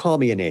 If you call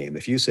me a name,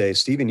 if you say,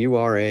 Stephen, you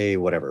are a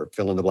whatever,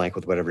 fill in the blank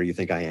with whatever you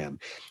think I am,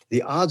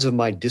 the odds of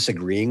my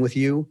disagreeing with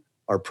you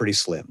are pretty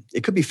slim.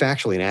 It could be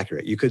factually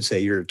inaccurate. You could say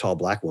you're a tall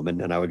Black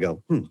woman, and I would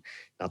go,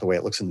 not the way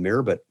it looks in the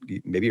mirror, but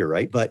maybe you're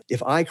right. But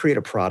if I create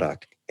a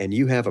product and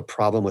you have a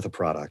problem with a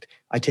product,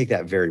 I take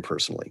that very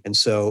personally. And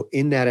so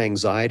in that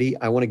anxiety,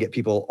 I want to get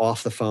people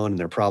off the phone and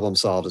their problem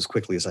solved as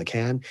quickly as I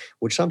can,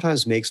 which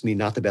sometimes makes me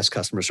not the best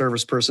customer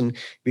service person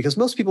because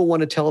most people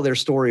want to tell their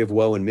story of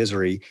woe and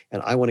misery,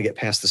 and I want to get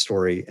past the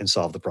story and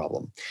solve the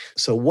problem.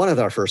 So one of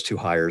our first 2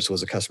 hires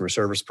was a customer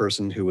service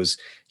person who was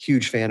a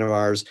huge fan of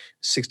ours,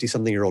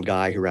 60-something-year-old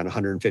guy who ran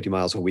 150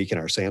 miles a week in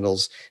our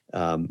sandals.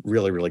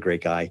 Really, really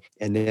great guy.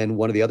 And then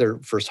one of the other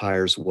first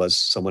hires was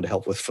someone to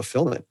help with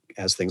fulfillment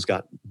as things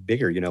got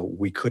bigger.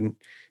 We couldn't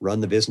run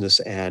the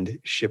business and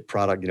ship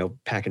product,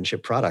 pack and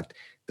ship product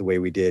the way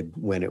we did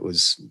when it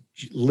was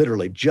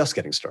literally just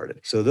getting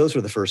started. So those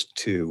were the first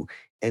 2.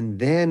 And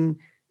then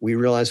we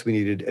realized we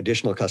needed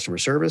additional customer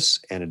service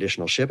and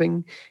additional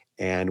shipping.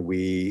 And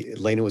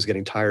Lena was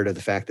getting tired of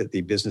the fact that the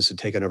business had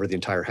taken over the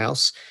entire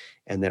house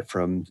and that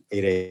from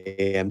 8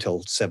 a.m.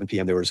 till 7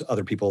 p.m., there was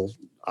other people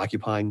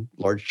occupying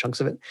large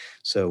chunks of it.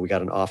 So we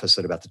got an office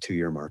at about the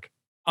 2-year mark.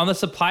 On the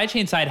supply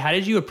chain side, how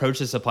did you approach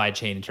the supply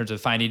chain in terms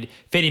of finding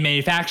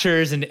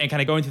manufacturers and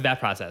kind of going through that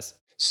process?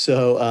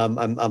 So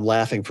I'm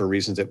laughing for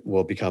reasons that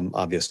will become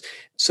obvious.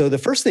 So the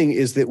first thing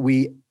is that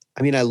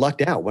I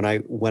lucked out when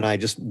I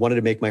just wanted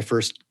to make my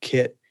first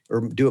kit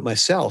or do it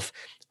myself.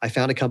 I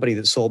found a company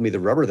that sold me the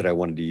rubber that I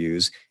wanted to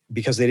use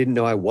because they didn't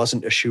know I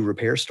wasn't a shoe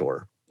repair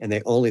store, and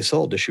they only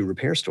sold to shoe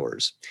repair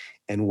stores.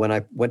 And when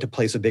I went to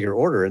place a bigger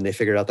order and they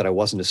figured out that I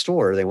wasn't a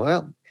store, they went,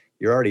 well,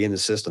 you're already in the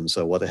system,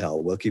 so what the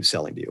hell? We'll keep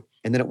selling to you.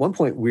 And then at one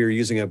point, we were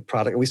using a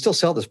product, and we still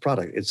sell this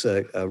product. It's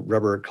a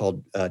rubber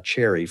called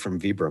Cherry from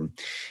Vibram.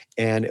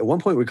 And at one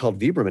point, we called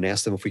Vibram and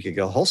asked them if we could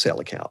get a wholesale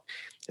account.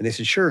 And they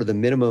said, sure, the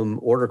minimum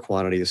order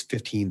quantity is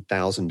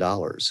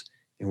 $15,000.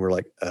 And we're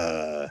like,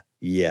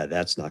 yeah,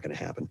 that's not going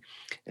to happen.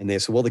 And they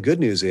said, well, the good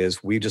news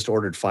is we just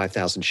ordered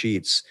 5,000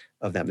 sheets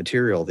of that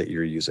material that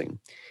you're using.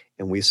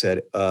 And we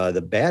said,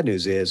 the bad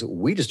news is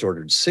we just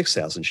ordered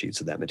 6,000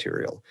 sheets of that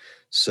material.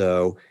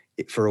 So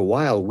for a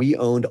while, we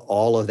owned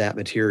all of that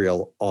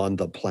material on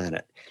the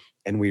planet.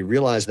 And we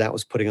realized that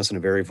was putting us in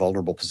a very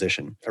vulnerable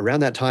position.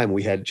 Around that time,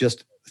 we had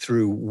just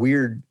through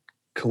weird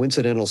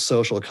coincidental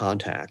social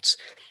contacts,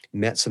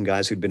 met some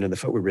guys who'd been in the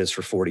footwear biz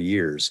for 40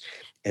 years.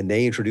 And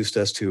they introduced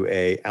us to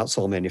a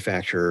outsole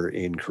manufacturer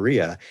in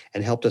Korea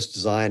and helped us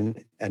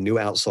design a new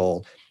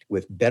outsole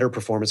with better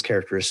performance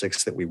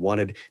characteristics that we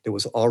wanted, that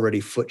was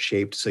already foot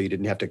shaped, so you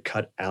didn't have to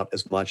cut out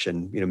as much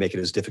and make it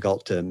as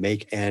difficult to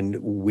make. And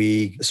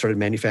we started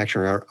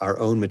manufacturing our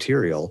own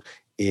material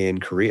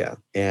in Korea.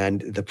 And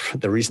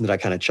the reason that I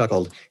kind of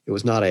chuckled, it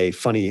was not a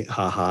funny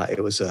haha,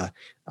 it was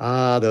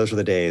those were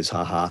the days,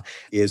 haha,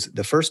 is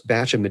the first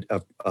batch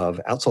of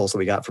outsoles that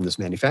we got from this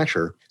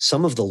manufacturer,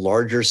 some of the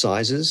larger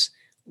sizes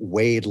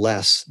weighed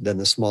less than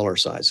the smaller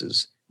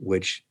sizes,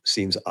 which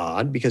seems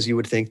odd because you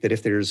would think that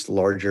if there's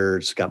larger,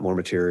 it's got more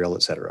material,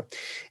 et cetera.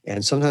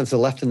 And sometimes the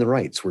left and the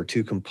rights were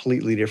 2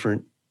 completely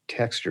different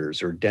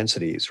textures or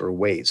densities or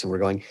weights. And we're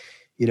going,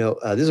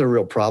 this is a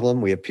real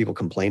problem. We have people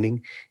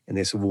complaining. And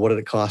they said, well, what did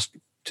it cost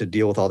to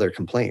deal with all their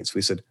complaints?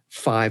 We said,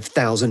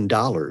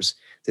 $5,000.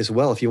 They said,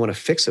 well, if you want to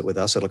fix it with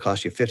us, it'll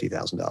cost you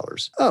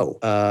 $50,000.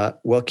 Oh,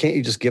 well, can't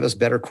you just give us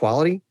better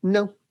quality?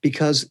 No,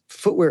 because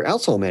footwear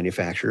outsole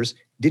manufacturers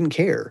didn't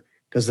care.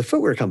 Because the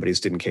footwear companies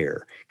didn't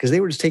care, because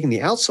they were just taking the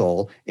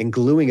outsole and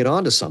gluing it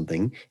onto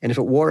something. And if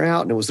it wore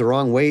out and it was the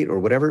wrong weight or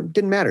whatever, it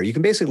didn't matter. You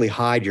can basically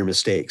hide your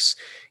mistakes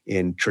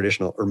in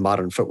traditional or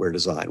modern footwear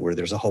design where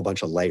there's a whole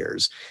bunch of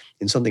layers.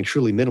 In something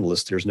truly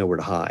minimalist, there's nowhere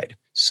to hide.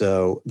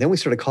 So then we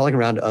started calling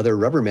around to other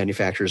rubber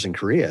manufacturers in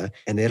Korea,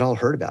 and they had all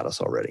heard about us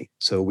already.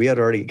 So we had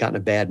already gotten a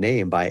bad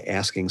name by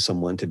asking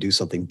someone to do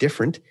something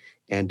different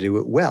and do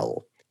it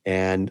well.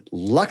 And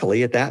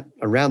luckily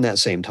around that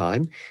same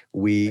time,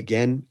 we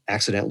again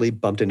accidentally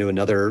bumped into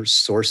another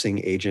sourcing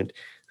agent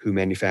who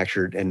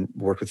manufactured and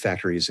worked with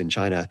factories in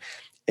China.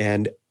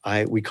 And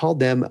we called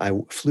them, I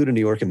flew to New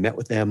York and met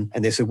with them,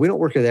 and they said, we don't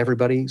work with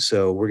everybody,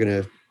 so we're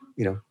going to,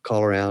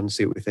 call around,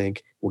 see what we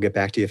think. We'll get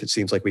back to you if it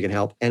seems like we can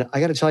help. And I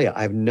got to tell you,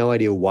 I have no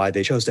idea why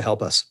they chose to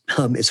help us.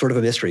 It's sort of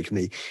a mystery to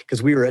me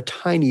because we were a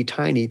tiny,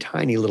 tiny,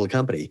 tiny little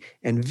company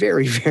and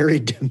very, very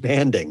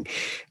demanding.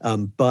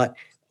 But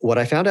what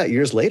I found out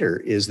years later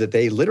is that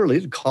they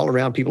literally did call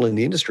around people in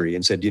the industry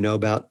and said, do you know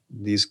about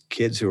these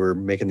kids who are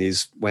making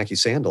these wacky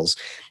sandals?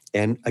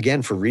 And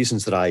again, for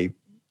reasons that I,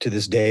 to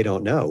this day,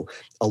 don't know,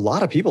 a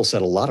lot of people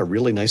said a lot of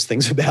really nice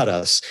things about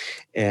us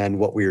and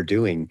what we were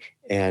doing.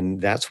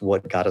 And that's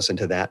what got us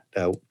into that,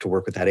 to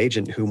work with that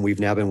agent whom we've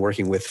now been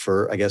working with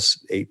for, I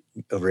guess,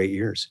 over 8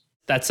 years.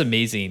 That's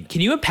amazing. Can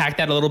you unpack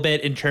that a little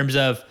bit in terms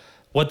of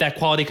what that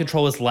quality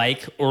control is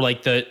like, or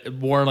like the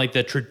more like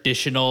the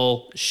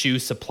traditional shoe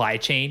supply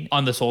chain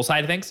on the sole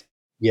side of things?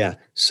 Yeah.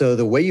 So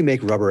the way you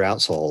make rubber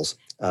outsoles,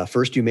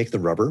 first you make the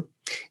rubber,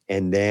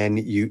 and then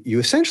you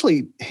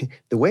essentially,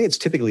 the way it's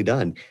typically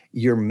done,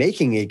 you're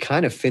making a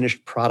kind of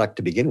finished product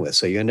to begin with.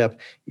 So you end up,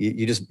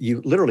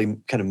 you literally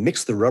kind of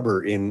mix the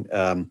rubber in,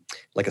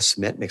 like a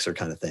cement mixer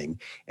kind of thing,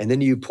 and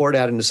then you pour it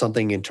out into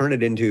something and turn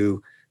it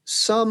into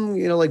some,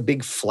 like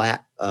big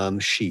flat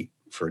sheet,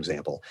 for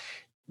example.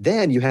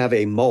 Then you have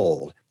a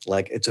mold,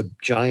 like it's a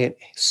giant,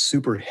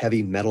 super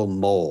heavy metal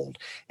mold.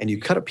 And you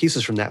cut up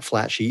pieces from that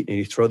flat sheet and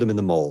you throw them in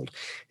the mold.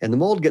 And the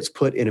mold gets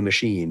put in a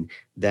machine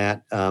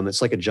that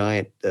it's like a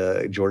giant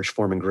George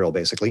Foreman grill,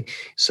 basically.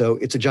 So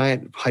it's a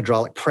giant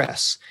hydraulic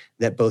press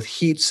that both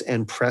heats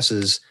and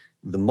presses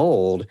the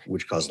mold,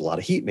 which causes a lot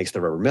of heat, makes the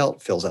rubber melt,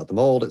 fills out the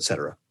mold, et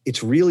cetera.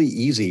 It's really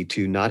easy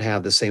to not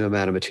have the same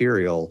amount of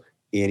material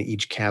in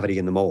each cavity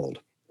in the mold,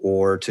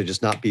 or to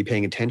just not be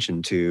paying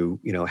attention to,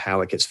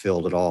 how it gets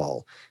filled at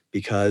all,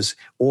 because,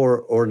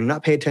 or to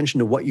not pay attention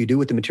to what you do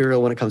with the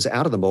material when it comes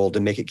out of the mold to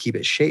make it keep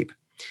its shape.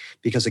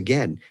 Because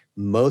again,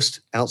 most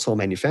outsole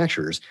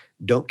manufacturers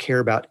don't care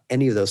about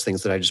any of those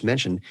things that I just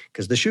mentioned,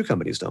 because the shoe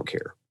companies don't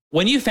care.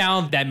 When you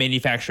found that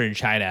manufacturer in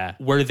China,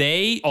 were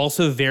they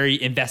also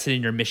very invested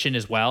in your mission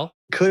as well?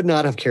 Could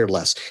not have cared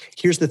less.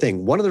 Here's the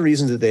thing. One of the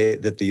reasons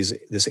that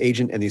this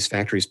agent and these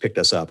factories picked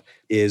us up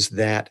is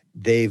that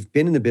they've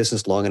been in the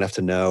business long enough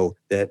to know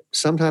that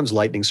sometimes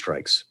lightning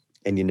strikes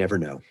and you never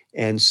know.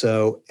 And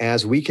so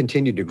as we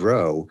continued to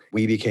grow,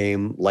 we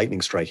became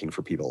lightning striking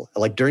for people.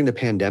 Like during the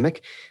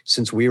pandemic,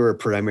 since we were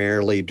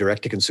primarily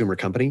direct to consumer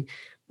company,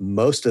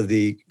 most of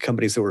the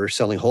companies that were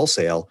selling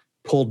wholesale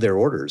pulled their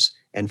orders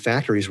and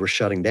factories were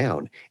shutting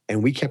down.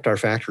 And we kept our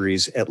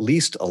factories at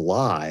least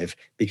alive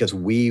because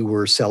we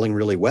were selling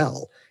really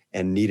well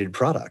and needed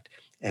product.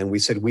 And we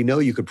said, we know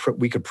we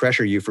could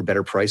pressure you for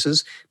better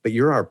prices, but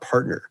you're our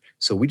partner.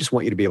 So we just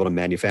want you to be able to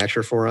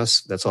manufacture for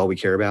us. That's all we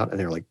care about. And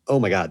they're like, oh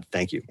my God,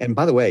 thank you. And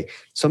by the way,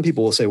 some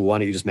people will say, well, why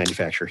don't you just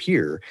manufacture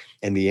here?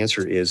 And the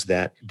answer is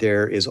that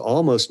there is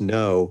almost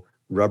no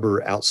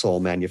rubber outsole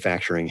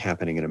manufacturing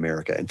happening in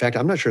America. In fact,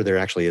 I'm not sure there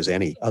actually is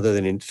any, other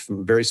than in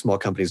very small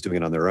companies doing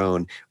it on their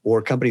own,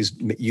 or companies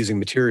using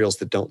materials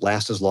that don't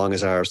last as long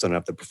as ours, don't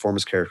have the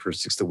performance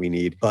characteristics that we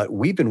need. But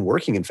we've been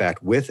working, in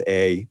fact, with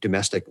a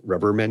domestic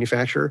rubber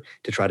manufacturer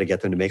to try to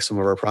get them to make some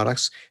of our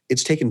products.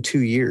 It's taken 2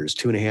 years,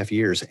 2.5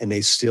 years, and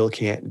they still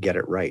can't get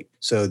it right.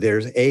 So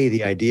there's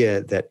the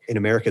idea that in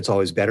America it's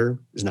always better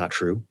is not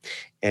true.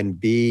 And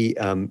B,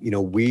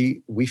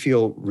 we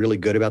feel really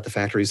good about the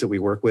factories that we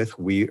work with.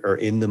 We are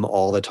in them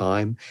all the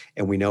time,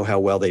 and we know how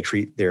well they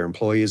treat their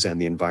employees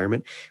and the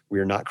environment. We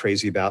are not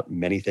crazy about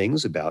many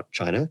things about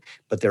China,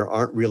 but there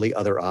aren't really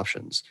other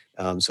options.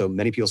 So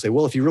many people say,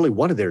 well, if you really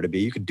wanted there to be,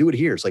 you could do it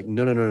here. It's like,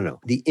 no.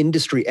 The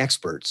industry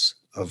experts,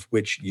 of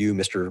which you,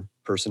 Mr.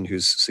 Person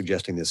who's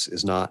suggesting this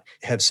is not,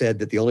 have said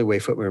that the only way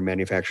footwear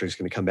manufacturing is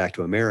going to come back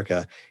to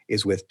America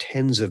is with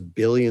tens of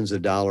billions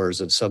of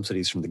dollars of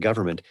subsidies from the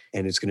government,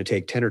 and it's going to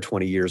take 10 or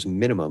 20 years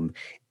minimum.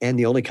 And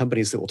the only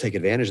companies that will take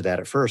advantage of that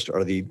at first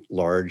are the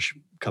large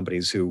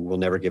companies who will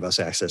never give us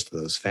access to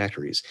those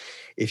factories.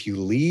 If you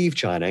leave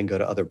China and go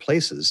to other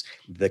places,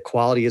 the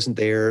quality isn't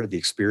there, the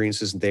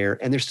experience isn't there,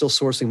 and they're still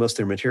sourcing most of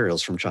their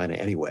materials from China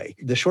anyway.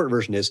 The short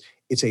version is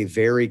it's a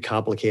very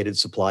complicated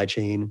supply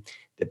chain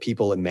that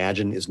people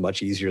imagine is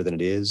much easier than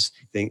it is.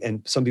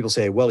 And some people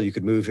say, well, you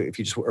could move if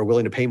you just are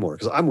willing to pay more,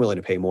 because I'm willing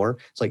to pay more.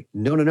 It's like,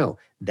 no.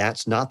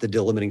 That's not the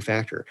delimiting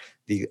factor.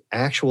 The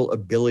actual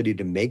ability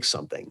to make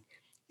something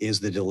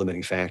is the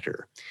delimiting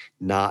factor,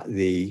 not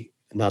the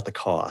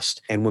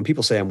cost. And when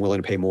people say I'm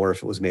willing to pay more if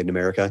it was made in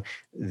America,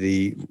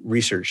 the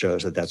research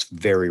shows that that's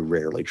very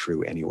rarely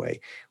true anyway.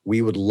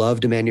 We would love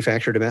to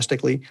manufacture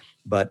domestically,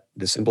 but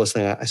the simplest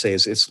thing I say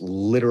is it's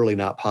literally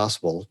not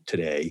possible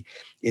today,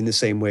 in the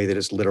same way that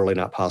it's literally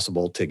not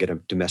possible to get a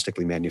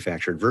domestically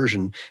manufactured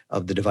version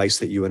of the device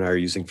that you and I are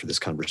using for this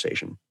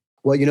conversation.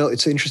 Well,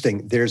 it's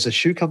interesting. There's a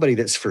shoe company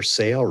that's for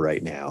sale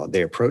right now.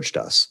 They approached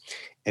us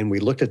and we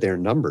looked at their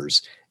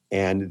numbers,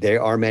 and they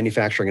are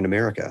manufacturing in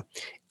America.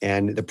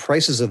 And the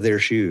prices of their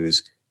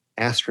shoes,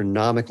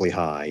 astronomically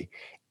high,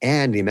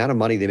 and the amount of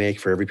money they make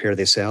for every pair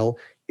they sell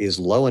is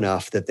low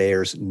enough that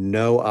there's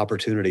no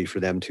opportunity for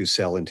them to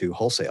sell into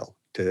wholesale,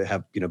 to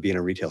have, be in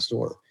a retail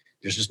store.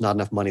 There's just not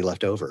enough money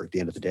left over at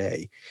the end of the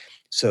day.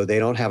 So they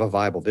don't have a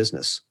viable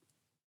business.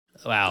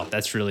 Wow,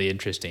 that's really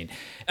interesting.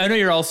 I know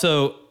you're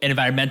also an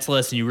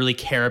environmentalist and you really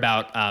care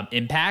about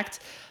impact.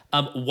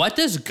 What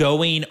does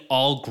going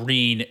all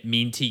green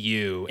mean to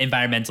you?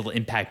 Environmental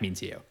impact mean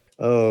to you?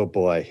 Oh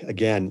boy.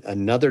 Again,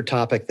 another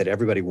topic that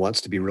everybody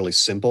wants to be really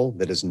simple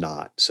that is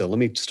not. So let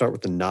me start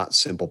with the not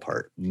simple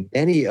part.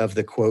 Many of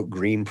the quote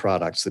green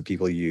products that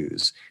people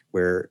use,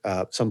 where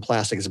some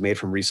plastic is made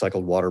from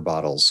recycled water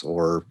bottles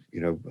or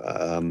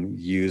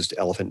used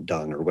elephant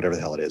dung or whatever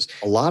the hell it is.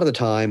 A lot of the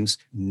times,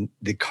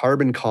 the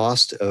carbon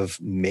cost of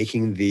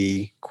making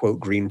the quote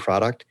green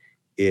product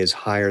is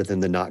higher than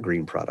the not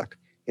green product.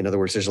 In other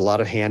words, there's a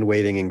lot of hand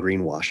waving and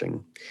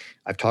greenwashing.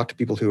 I've talked to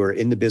people who are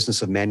in the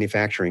business of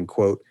manufacturing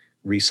quote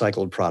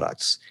recycled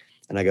products,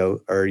 and I go,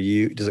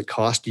 does it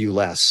cost you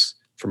less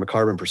from a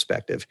carbon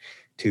perspective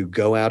to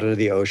go out into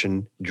the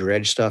ocean,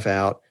 dredge stuff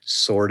out,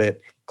 sort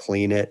it,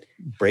 clean it,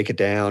 break it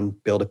down,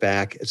 build it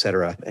back, et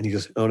cetera? And he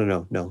goes, oh,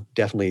 no,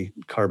 definitely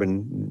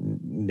carbon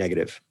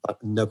negative,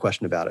 no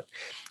question about it.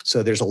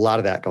 So there's a lot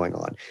of that going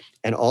on.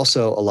 And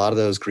also a lot of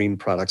those green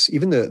products,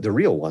 even the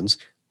real ones,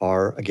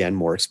 are, again,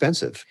 more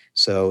expensive.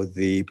 So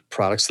the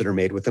products that are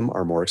made with them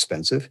are more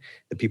expensive.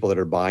 The people that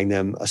are buying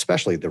them,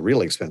 especially the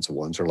really expensive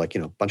ones, are like,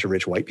 a bunch of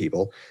rich white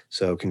people.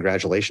 So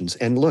congratulations.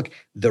 And look,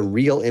 the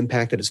real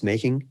impact that it's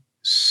making,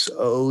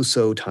 so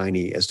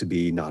tiny as to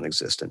be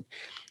non-existent.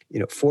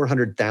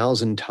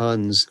 400,000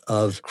 tons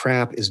of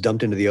crap is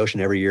dumped into the ocean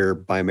every year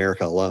by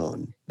America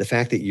alone. The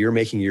fact that you're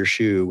making your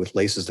shoe with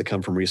laces that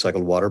come from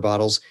recycled water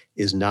bottles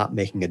is not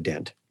making a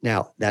dent.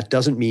 Now, that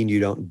doesn't mean you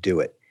don't do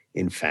it.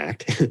 In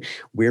fact,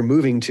 we're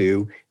moving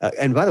to,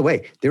 and by the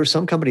way, there were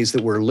some companies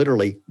that were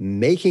literally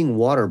making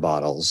water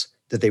bottles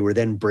that they were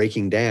then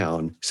breaking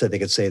down so they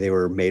could say they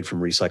were made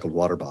from recycled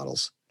water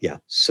bottles. Yeah.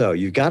 So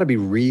you've got to be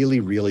really,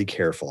 really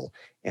careful.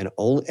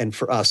 And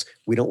for us,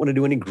 we don't want to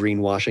do any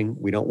greenwashing.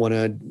 We don't want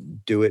to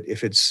do it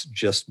if it's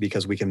just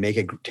because we can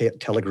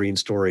tell a green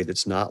story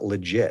that's not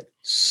legit.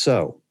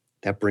 So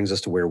that brings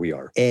us to where we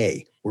are.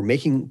 We're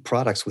making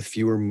products with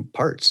fewer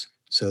parts.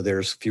 So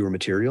there's fewer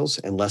materials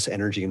and less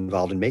energy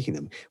involved in making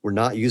them. We're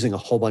not using a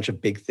whole bunch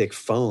of big, thick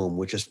foam,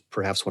 which is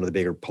perhaps one of the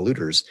bigger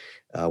polluters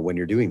when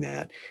you're doing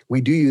that. We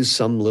do use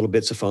some little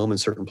bits of foam in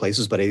certain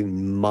places, but a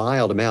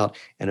mild amount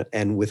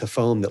and with a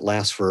foam that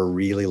lasts for a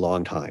really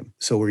long time.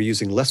 So we're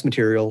using less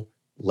material,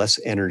 less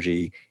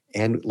energy.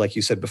 And like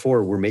you said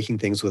before, we're making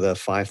things with a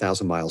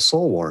 5,000 mile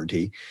sole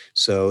warranty.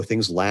 So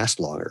things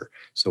last longer.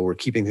 So we're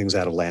keeping things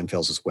out of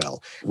landfills as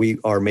well. We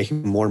are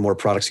making more and more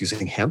products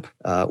using hemp,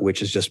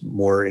 which is just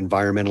more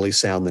environmentally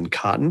sound than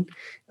cotton,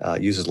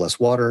 uses less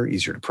water,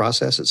 easier to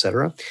process, et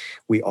cetera.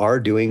 We are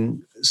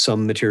doing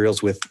some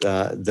materials with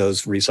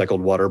those recycled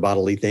water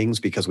bottle-y things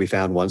because we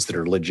found ones that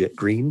are legit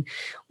green.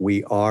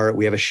 We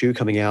have a shoe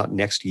coming out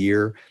next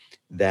year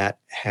that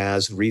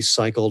has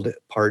recycled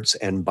parts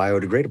and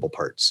biodegradable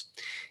parts.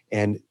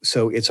 And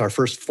so it's our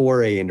first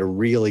foray into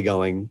really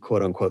going,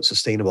 quote unquote,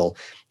 sustainable.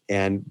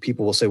 And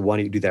people will say, why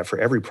don't you do that for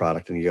every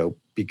product? And you go,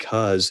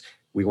 because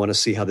we want to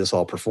see how this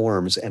all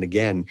performs. And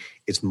again,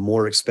 it's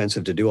more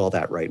expensive to do all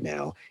that right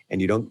now.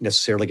 And you don't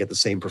necessarily get the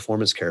same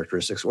performance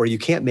characteristics, or you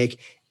can't make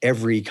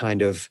every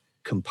kind of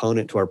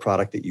component to our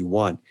product that you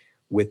want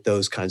with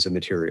those kinds of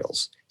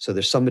materials. So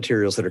there's some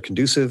materials that are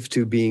conducive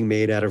to being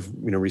made out of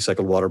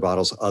recycled water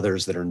bottles,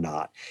 others that are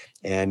not.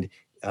 And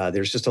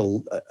there's just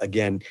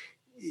again,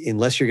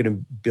 unless you're going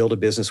to build a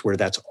business where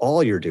that's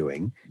all you're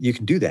doing, you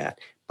can do that.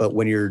 But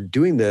when you're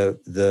doing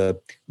the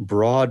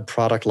broad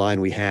product line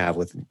we have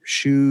with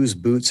shoes,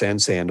 boots,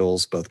 and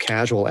sandals, both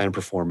casual and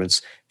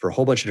performance, for a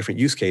whole bunch of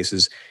different use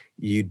cases,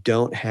 you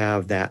don't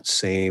have that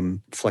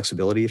same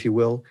flexibility, if you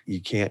will.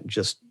 You can't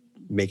just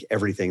make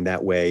everything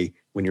that way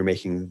when you're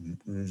making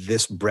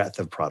this breadth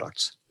of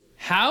products.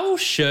 How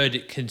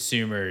should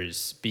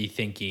consumers be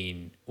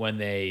thinking when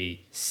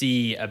they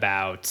see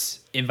about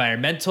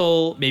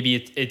environmental, maybe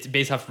it's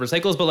based off of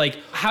recyclables, but like,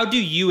 how do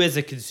you as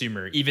a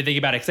consumer even think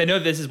about it? Because I know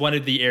this is one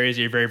of the areas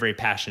you're very, very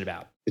passionate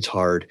about. It's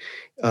hard.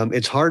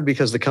 It's hard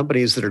because the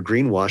companies that are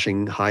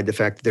greenwashing hide the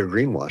fact that they're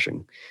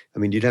greenwashing. I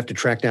mean, you'd have to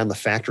track down the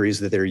factories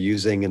that they're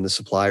using and the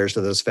suppliers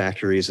to those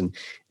factories. And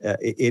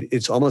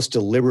it's almost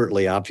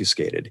deliberately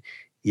obfuscated.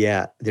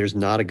 Yeah, there's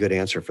not a good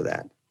answer for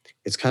that.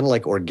 It's kind of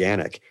like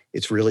organic.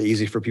 It's really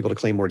easy for people to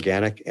claim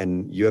organic,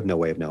 and you have no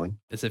way of knowing.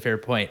 That's a fair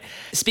point.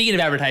 Speaking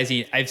of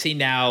advertising, I've seen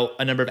now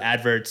a number of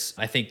adverts.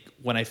 I think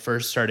when I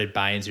first started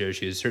buying Xero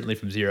shoes, certainly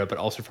from Xero, but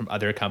also from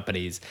other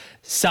companies.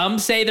 Some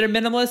say they're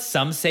minimalist.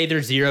 Some say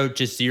they're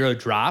just zero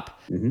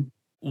drop. Mm-hmm.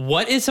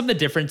 What is some of the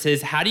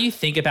differences? How do you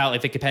think about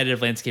like the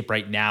competitive landscape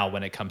right now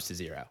when it comes to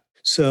Xero?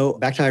 So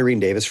back to Irene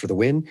Davis for the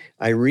win.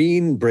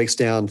 Irene breaks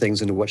down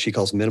things into what she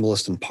calls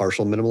minimalist and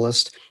partial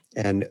minimalist.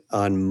 And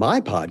on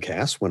my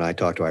podcast, when I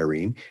talked to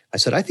Irene, I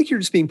said, I think you're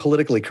just being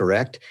politically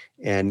correct.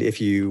 And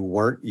if you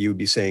weren't, you'd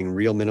be saying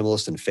real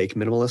minimalist and fake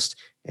minimalist.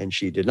 And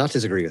she did not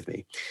disagree with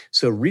me.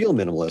 So real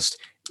minimalist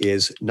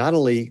is not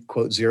only,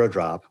 quote, zero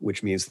drop,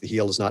 which means the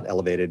heel is not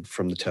elevated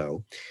from the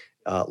toe,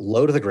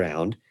 low to the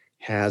ground,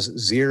 has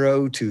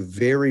zero to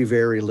very,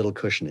 very little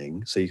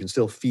cushioning, so you can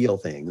still feel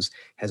things,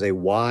 has a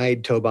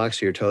wide toe box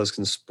so your toes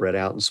can spread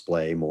out and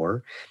splay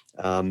more,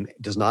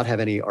 does not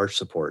have any arch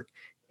support,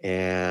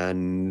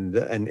 and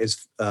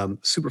is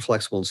super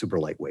flexible and super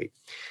lightweight.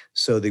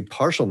 So the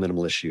partial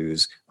minimalist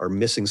shoes are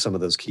missing some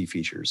of those key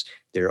features.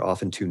 They're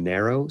often too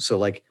narrow. So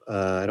like,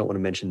 I don't want to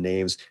mention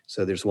names.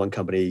 So there's one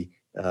company,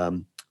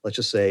 Let's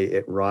just say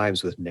it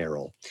rhymes with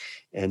narrow.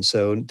 And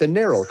so the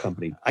narrow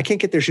company, I can't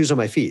get their shoes on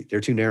my feet.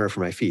 They're too narrow for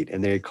my feet.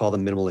 And they call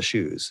them minimalist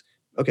shoes.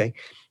 Okay.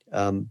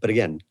 But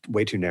again,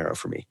 way too narrow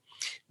for me.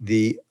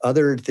 The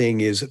other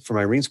thing is, from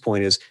Irene's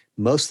point, is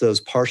most of those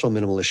partial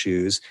minimalist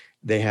shoes,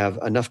 they have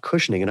enough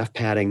cushioning, enough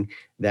padding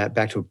that,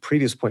 back to a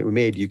previous point we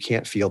made, you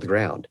can't feel the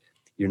ground.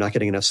 You're not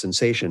getting enough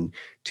sensation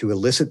to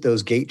elicit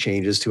those gait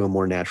changes to a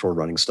more natural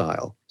running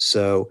style.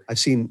 So I've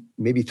seen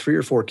maybe 3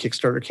 or 4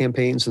 Kickstarter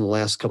campaigns in the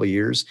last couple of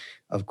years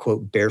of,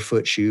 quote,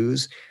 barefoot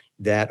shoes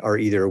that are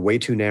either way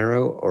too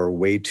narrow or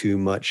way too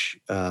much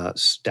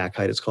stack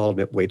height, it's called,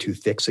 way too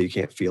thick so you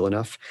can't feel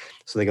enough.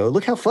 So they go,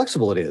 look how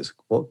flexible it is.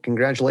 Well,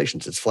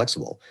 congratulations, it's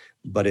flexible,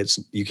 but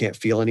you can't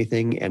feel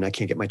anything and I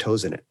can't get my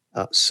toes in it.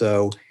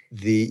 So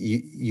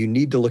you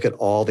need to look at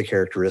all the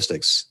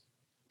characteristics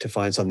to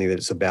find something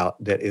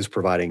that is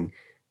providing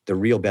the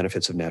real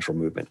benefits of natural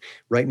movement.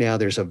 Right now,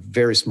 there's a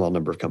very small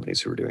number of companies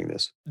who are doing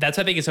this. That's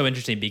what I think is so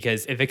interesting,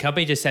 because if a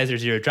company just says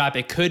there's zero drop,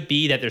 it could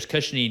be that there's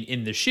cushioning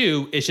in the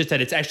shoe. It's just that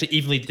it's actually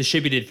evenly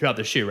distributed throughout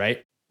the shoe,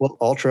 right? Well,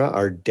 Ultra,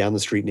 our down the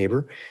street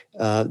neighbor,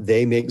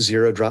 they make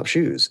zero drop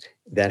shoes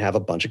that have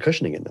a bunch of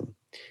cushioning in them.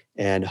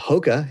 And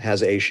Hoka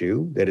has a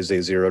shoe that is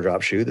a zero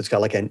drop shoe that's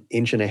got like 1.5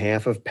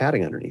 inches of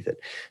padding underneath it.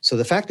 So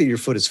the fact that your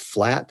foot is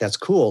flat, that's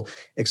cool,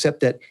 except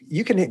that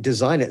you can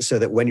design it so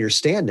that when you're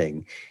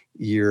standing,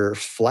 you're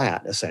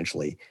flat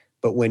essentially.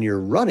 But when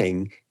you're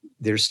running,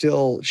 there's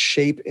still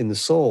shape in the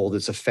sole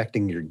that's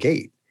affecting your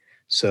gait.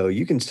 So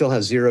you can still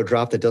have zero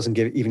drop that doesn't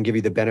even give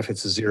you the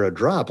benefits of zero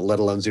drop, let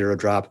alone zero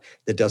drop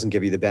that doesn't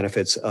give you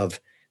the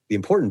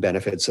important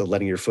benefits of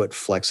letting your foot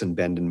flex and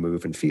bend and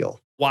move and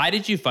feel. Why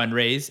did you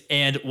fundraise,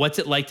 and what's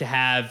it like to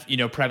have,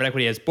 private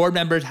equity as board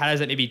members? How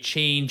does that maybe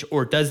change,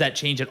 or does that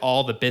change at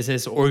all the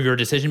business or your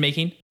decision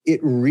making?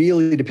 It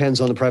really depends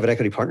on the private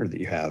equity partner that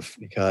you have,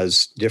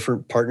 because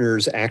different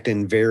partners act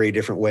in very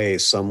different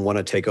ways. Some want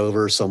to take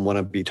over, some want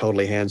to be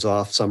totally hands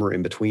off, some are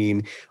in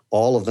between.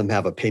 All of them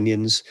have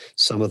opinions.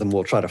 Some of them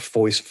will try to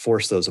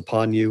force those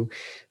upon you.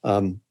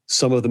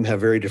 Some of them have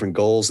very different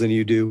goals than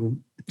you do.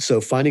 So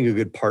finding a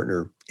good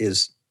partner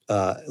is,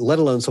 let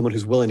alone someone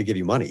who's willing to give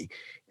you money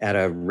at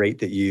a rate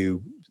that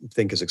you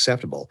think is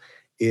acceptable,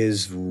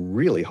 is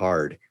really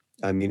hard.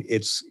 I mean,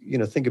 it's,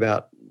 think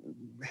about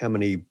how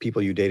many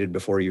people you dated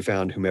before you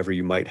found whomever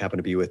you might happen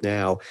to be with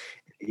now.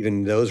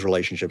 Even those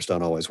relationships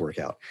don't always work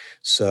out.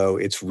 So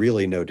it's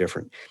really no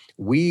different.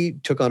 We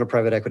took on a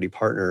private equity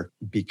partner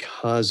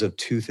because of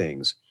 2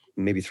 things,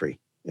 maybe 3.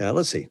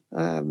 Let's see.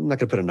 I'm not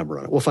going to put a number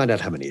on it. We'll find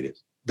out how many it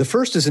is. The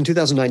first is in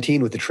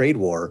 2019 with the trade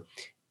war.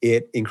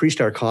 It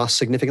increased our costs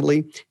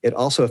significantly. It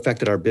also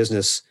affected our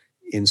business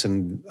in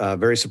some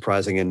very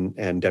surprising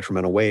and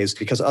detrimental ways,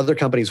 because other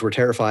companies were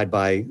terrified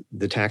by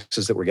the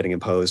taxes that were getting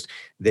imposed.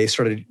 They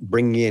started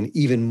bringing in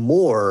even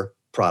more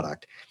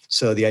product.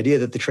 So the idea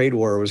that the trade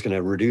war was going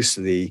to reduce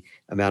the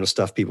amount of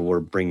stuff people were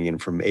bringing in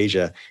from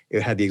Asia,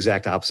 it had the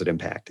exact opposite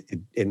impact.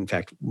 In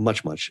fact,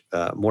 much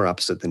more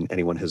opposite than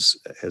anyone has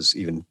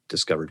even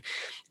discovered.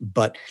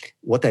 But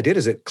what that did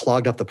is it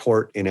clogged up the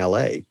port in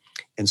LA.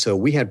 And so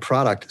we had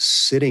product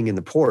sitting in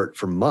the port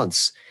for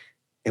months,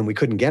 and we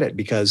couldn't get it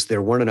because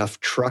there weren't enough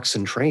trucks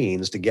and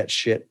trains to get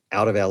shit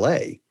out of LA.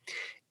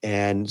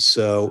 And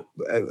so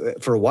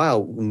for a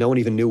while, no one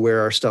even knew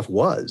where our stuff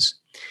was.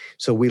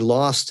 So we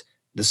lost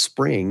the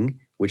spring,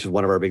 which is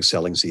one of our big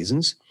selling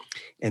seasons.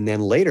 And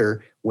then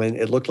later, when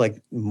it looked like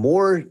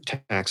more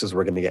taxes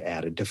were going to get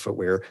added to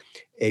footwear,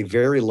 a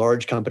very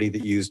large company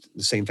that used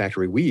the same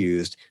factory we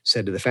used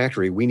said to the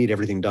factory, we need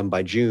everything done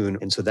by June.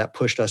 And so that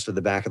pushed us to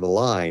the back of the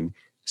line.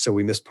 So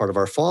we missed part of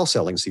our fall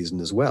selling season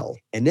as well.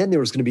 And then there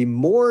was going to be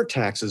more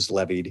taxes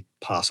levied,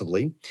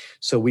 possibly.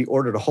 So we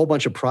ordered a whole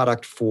bunch of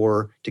product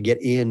to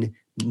get in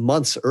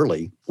months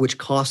early, which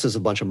cost us a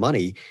bunch of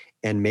money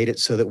and made it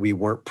so that we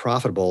weren't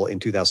profitable in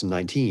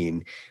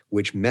 2019,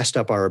 which messed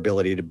up our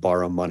ability to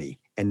borrow money.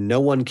 And no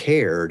one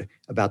cared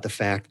about the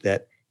fact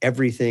that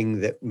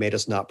everything that made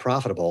us not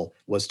profitable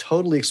was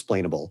totally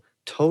explainable,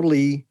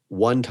 totally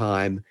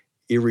one-time,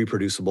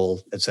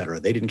 irreproducible, et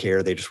cetera. They didn't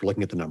care. They just were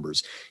looking at the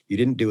numbers. You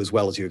didn't do as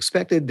well as you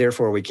expected,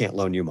 therefore we can't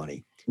loan you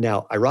money.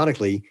 Now,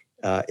 ironically,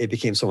 it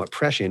became somewhat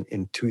prescient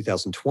in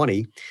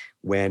 2020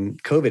 when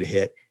COVID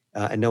hit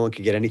and no one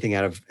could get anything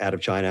out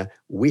of China.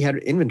 We had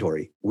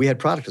inventory. We had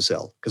product to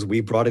sell because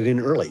we brought it in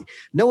early.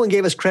 No one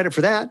gave us credit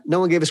for that. No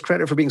one gave us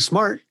credit for being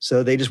smart.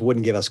 So they just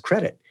wouldn't give us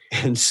credit.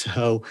 And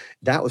so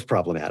that was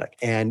problematic.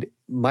 And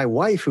my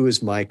wife, who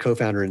is my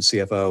co-founder and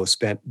CFO,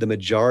 spent the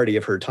majority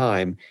of her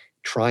time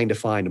trying to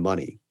find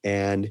money.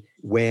 And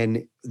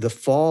when the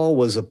fall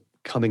was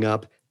coming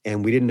up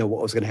and we didn't know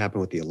what was going to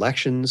happen with the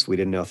elections, we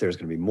didn't know if there was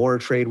going to be more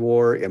trade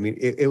war. I mean,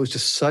 it was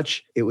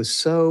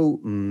so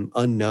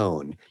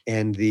unknown.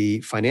 And the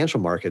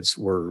financial markets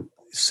were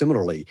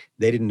similarly,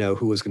 they didn't know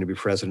who was going to be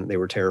president. They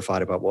were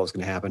terrified about what was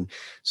going to happen.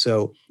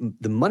 So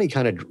the money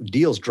kind of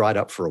deals dried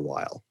up for a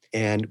while,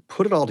 and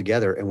put it all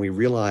together. And we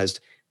realized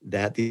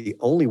that the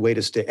only way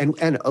to stay, and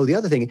the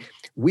other thing,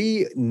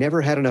 we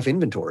never had enough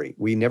inventory.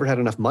 We never had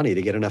enough money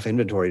to get enough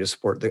inventory to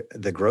support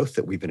the growth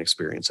that we've been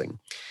experiencing.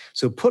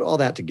 So put all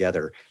that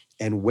together.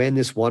 And when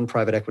this one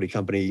private equity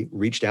company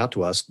reached out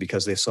to us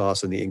because they saw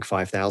us in the Inc.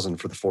 5000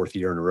 for the fourth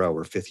year in a row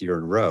or fifth year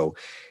in a row,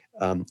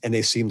 and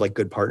they seemed like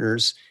good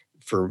partners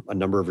for a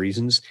number of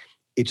reasons,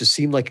 it just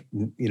seemed like,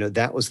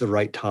 that was the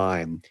right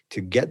time to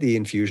get the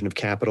infusion of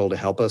capital to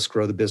help us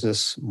grow the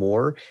business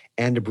more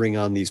and to bring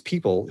on these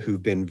people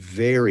who've been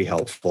very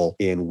helpful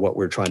in what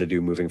we're trying to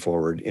do moving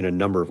forward in a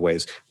number of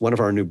ways. One of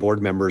our new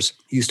board members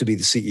used to be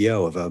the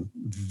CEO of a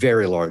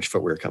very large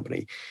footwear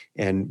company.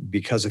 And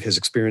because of his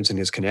experience and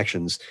his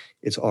connections,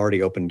 it's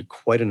already opened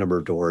quite a number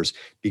of doors.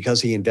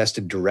 Because he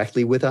invested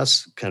directly with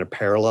us, kind of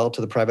parallel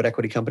to the private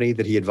equity company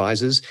that he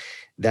advises,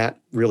 that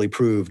really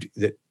proved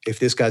that if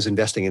this guy's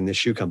investing in this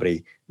shoe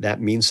company,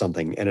 that means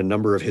something. And a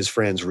number of his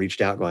friends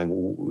reached out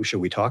going,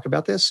 should we talk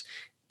about this?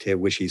 To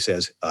which he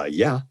says,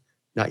 yeah,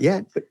 not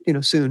yet, but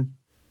soon.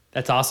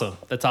 That's awesome.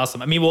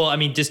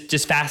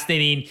 Just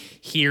fascinating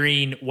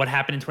hearing what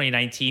happened in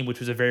 2019, which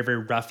was a very, very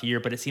rough year,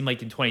 but it seemed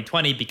like in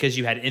 2020, because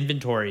you had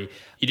inventory,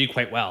 you did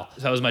quite well.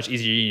 So that was much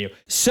easier than you.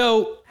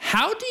 So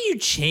how do you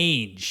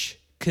change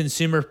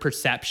consumer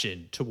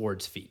perception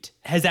towards feet?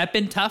 Has that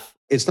been tough?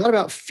 It's not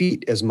about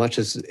feet as much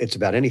as it's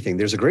about anything.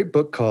 There's a great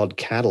book called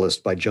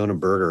Catalyst by Jonah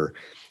Berger.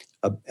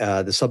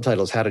 The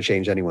subtitle is How to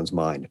Change Anyone's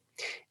Mind.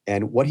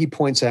 And what he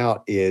points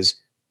out is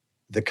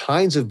the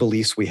kinds of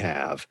beliefs we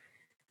have,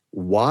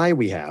 why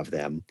we have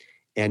them,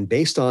 and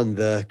based on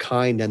the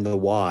kind and the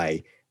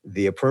why,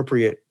 the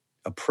appropriate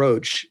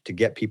approach to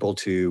get people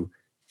to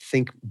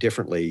think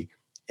differently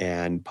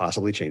and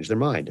possibly change their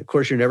mind. Of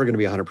course, you're never going to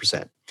be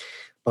 100%.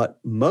 But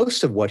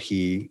most of what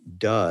he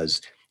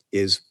does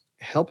is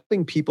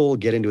helping people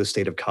get into a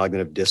state of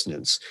cognitive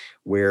dissonance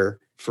where,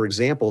 for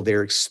example,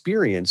 their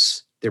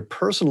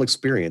personal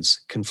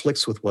experience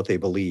conflicts with what they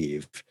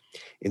believe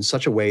in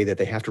such a way that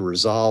they have to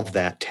resolve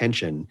that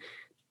tension,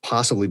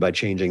 possibly by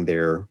changing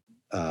their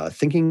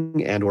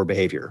thinking and or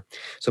behavior.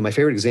 So my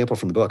favorite example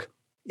from the book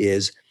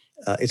is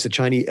it's a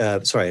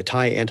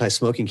Thai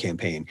anti-smoking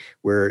campaign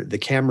where the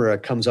camera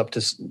comes up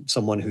to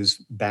someone whose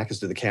back is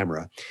to the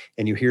camera,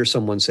 and you hear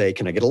someone say,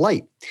 "Can I get a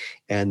light?"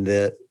 And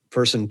the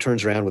person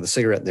turns around with a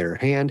cigarette in their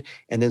hand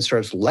and then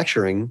starts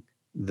lecturing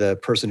the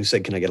person who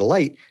said, "Can I get a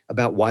light?"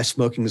 about why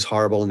smoking is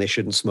horrible and they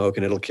shouldn't smoke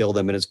and it'll kill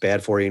them and it's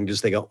bad for you. And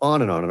they go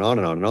on and on and on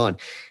and on and on.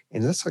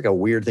 And that's like a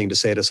weird thing to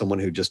say to someone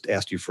who just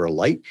asked you for a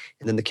light.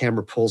 And then the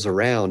camera pulls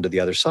around to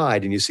the other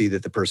side and you see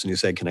that the person who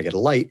said, "Can I get a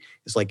light?"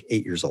 is like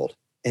 8 years old.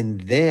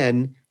 And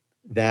then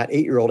that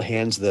 8-year-old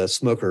hands the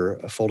smoker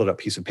a folded up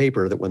piece of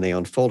paper that when they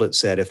unfold it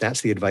said, "If that's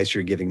the advice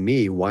you're giving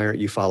me, why aren't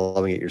you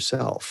following it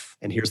yourself?"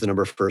 And here's the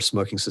number for a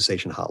smoking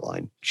cessation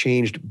hotline.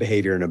 Changed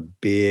behavior in a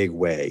big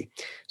way.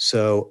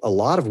 So a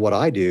lot of what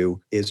I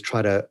do is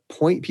try to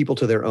point people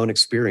to their own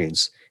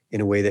experience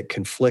in a way that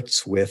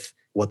conflicts with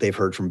what they've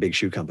heard from big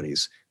shoe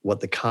companies,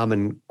 what the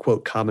common,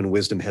 quote, common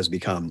wisdom has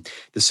become.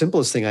 The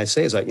simplest thing I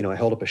say is I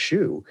held up a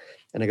shoe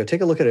and I go,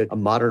 take a look at a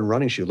modern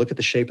running shoe. Look at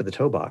the shape of the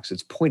toe box.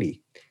 It's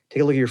pointy.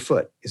 Take a look at your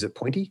foot. Is it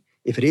pointy?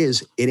 If it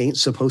is, it ain't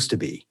supposed to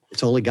be.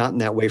 It's only gotten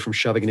that way from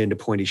shoving it into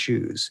pointy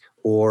shoes.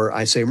 Or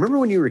I say, remember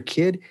when you were a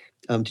kid,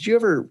 did you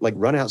ever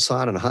run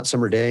outside on a hot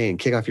summer day and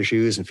kick off your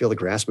shoes and feel the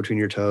grass between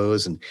your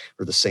toes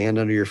or the sand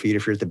under your feet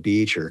if you're at the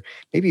beach, or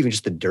maybe even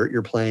just the dirt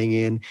you're playing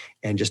in,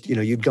 and just,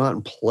 you'd go out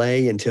and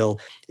play until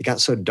it got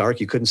so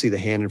dark you couldn't see the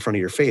hand in front of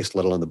your face,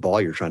 let alone the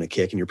ball you're trying to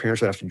kick, and your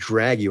parents would have to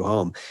drag you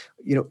home.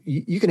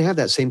 You can have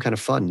that same kind of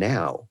fun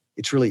now.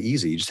 It's really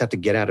easy. You just have to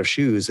get out of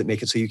shoes that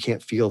make it so you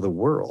can't feel the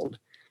world,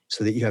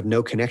 so that you have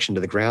no connection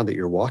to the ground that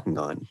you're walking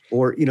on.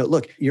 Or,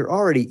 look, you're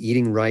already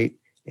eating right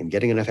and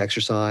getting enough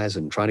exercise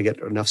and trying to get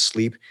enough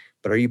sleep,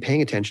 but are you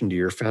paying attention to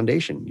your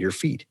foundation, your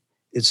feet?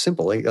 It's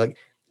simple. That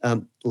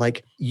a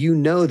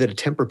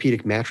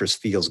Tempur-Pedic mattress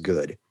feels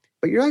good,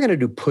 but you're not going to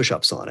do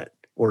push-ups on it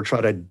or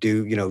try to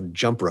do,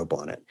 jump rope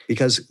on it,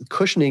 because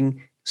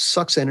cushioning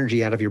sucks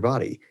energy out of your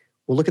body.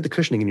 Well, look at the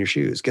cushioning in your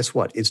shoes. Guess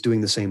what? It's doing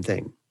the same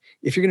thing.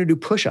 If you're going to do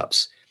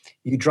push-ups,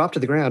 you drop to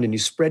the ground and you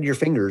spread your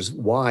fingers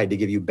wide to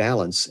give you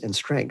balance and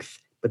strength.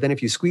 But then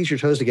if you squeeze your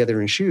toes together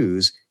in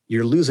shoes,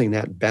 you're losing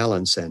that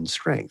balance and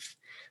strength.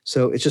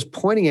 So it's just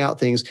pointing out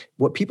things.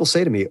 What people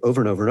say to me over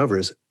and over and over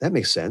is, that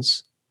makes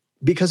sense,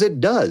 because it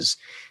does.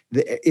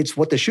 It's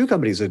what the shoe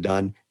companies have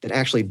done that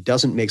actually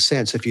doesn't make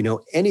sense if you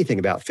know anything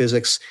about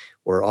physics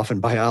or often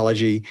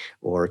biology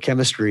or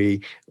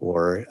chemistry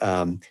or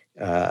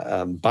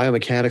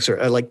biomechanics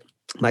or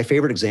my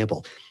favorite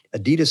example.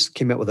 Adidas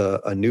came out with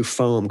a new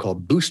foam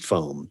called Boost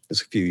Foam a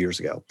few years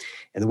ago.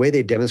 And the way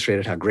they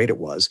demonstrated how great it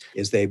was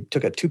is they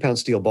took a 2-pound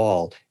steel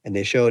ball and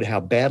they showed how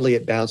badly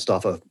it bounced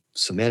off of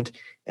cement,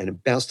 and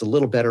it bounced a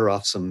little better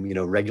off some,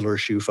 regular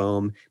shoe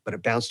foam, but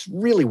it bounced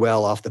really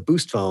well off the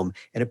Boost Foam,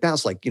 and it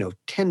bounced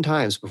 10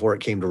 times before it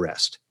came to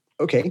rest.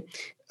 Okay.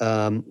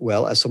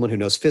 Well, as someone who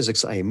knows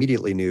physics, I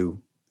immediately knew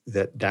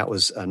that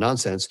was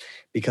nonsense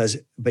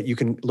but you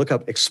can look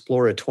up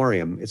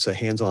Exploratorium. It's a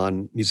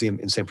hands-on museum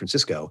in San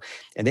Francisco,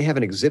 and they have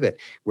an exhibit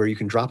where you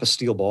can drop a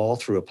steel ball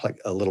through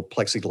a little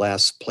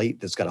plexiglass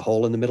plate that's got a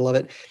hole in the middle of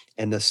it,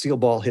 and the steel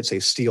ball hits a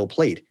steel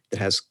plate that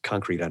has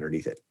concrete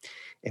underneath it.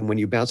 And when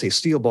you bounce a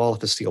steel ball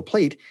off a steel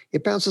plate,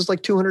 it bounces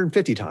like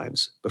 250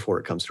 times before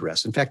it comes to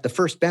rest. In fact, the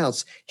first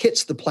bounce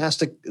hits the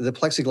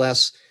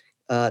plexiglass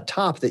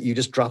top that you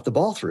just dropped the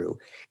ball through,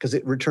 because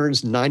it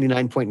returns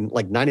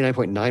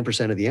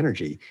 99.9% of the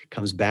energy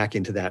comes back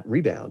into that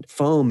rebound.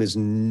 Foam is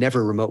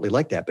never remotely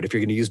like that. But if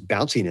you're going to use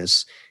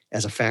bounciness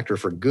as a factor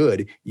for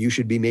good, you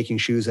should be making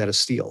shoes out of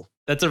steel.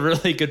 That's a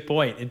really good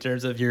point in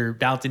terms of your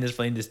bounciness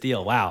playing to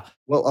steel. Wow.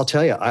 Well, I'll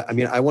tell you, I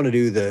mean, I want to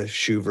do the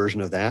shoe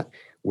version of that,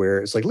 where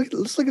it's like,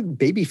 let's look at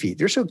baby feet.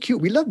 They're so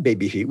cute. We love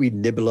baby feet. We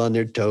nibble on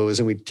their toes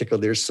and we tickle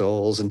their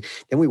soles. And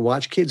then we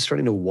watch kids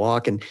starting to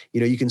walk, and,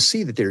 you can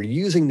see that they're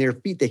using their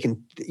feet.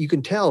 You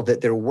can tell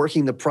that they're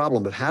working the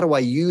problem of, how do I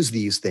use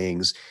these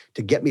things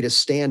to get me to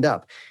stand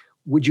up?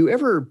 Would you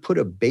ever put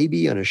a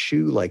baby on a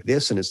shoe like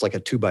this and it's like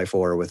a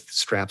 2x4 with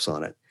straps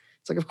on it?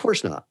 It's like, of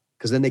course not,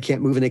 because then they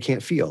can't move and they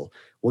can't feel.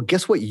 Well,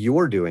 guess what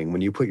you're doing when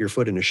you put your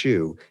foot in a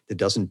shoe that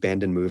doesn't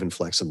bend and move and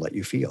flex and let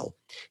you feel?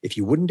 If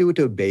you wouldn't do it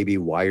to a baby,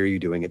 why are you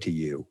doing it to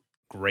you?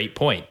 Great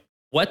point.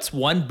 What's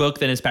one book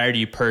that inspired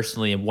you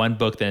personally and one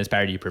book that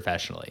inspired you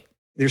professionally?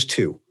 There's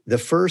two. The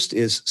first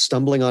is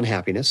Stumbling on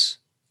Happiness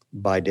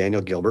by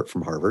Daniel Gilbert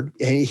from Harvard.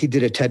 And he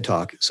did a TED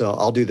Talk. So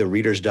I'll do the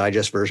Reader's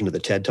Digest version of the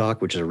TED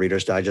Talk, which is a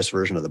Reader's Digest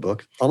version of the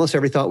book. Almost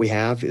every thought we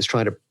have is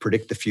trying to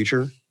predict the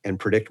future and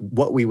predict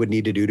what we would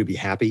need to do to be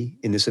happy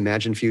in this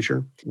imagined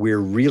future. We're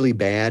really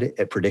bad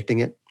at predicting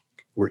it.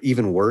 We're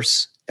even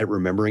worse at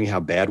remembering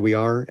how bad we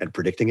are at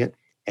predicting it.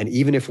 And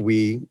even if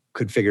we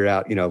could figure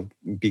out,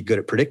 be good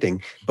at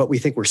predicting, but we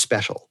think we're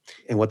special.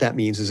 And what that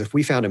means is, if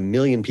we found 1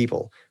 million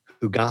people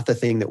who got the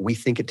thing that we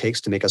think it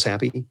takes to make us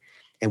happy,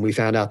 and we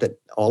found out that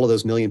all of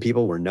those 1 million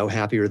people were no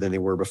happier than they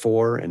were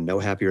before and no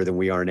happier than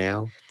we are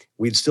now,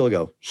 we'd still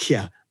go,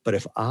 yeah, but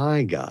if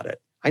I got it.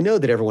 I know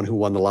that everyone who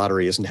won the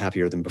lottery isn't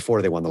happier than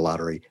before they won the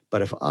lottery,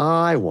 but if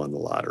I won the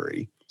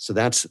lottery. So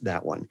that's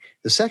that one.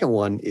 The second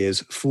one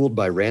is Fooled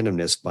by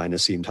Randomness by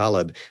Nassim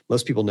Taleb.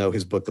 Most people know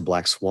his book, The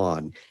Black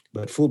Swan,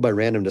 but Fooled by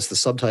Randomness, the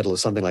subtitle is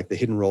something like The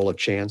Hidden Role of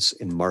Chance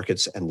in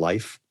Markets and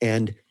Life.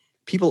 And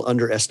people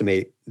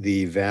underestimate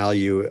the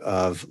value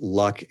of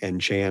luck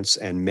and chance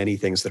and many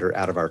things that are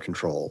out of our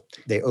control.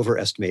 They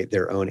overestimate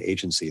their own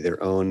agency,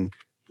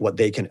 what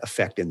they can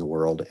affect in the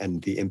world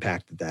and the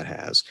impact that that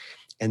has.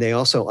 And they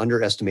also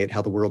underestimate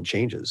how the world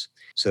changes.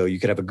 So you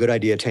could have a good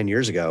idea 10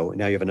 years ago, and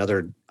now you have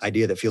another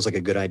idea that feels like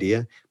a good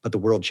idea, but the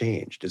world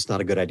changed. It's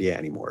not a good idea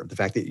anymore. The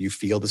fact that you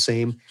feel the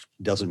same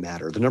doesn't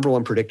matter. The number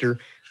one predictor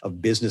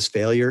of business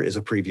failure is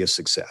a previous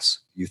success.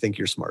 You think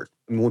you're smart.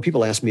 I mean, when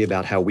people ask me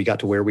about how we got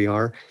to where we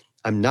are,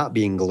 I'm not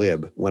being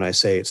glib when I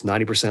say it's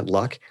 90%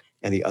 luck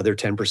and the other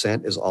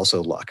 10% is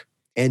also luck.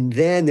 And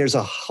then there's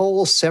a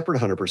whole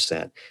separate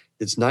 100%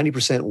 that's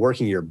 90%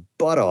 working your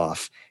butt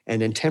off,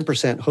 and then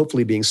 10%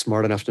 hopefully being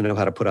smart enough to know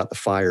how to put out the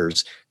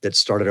fires that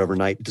started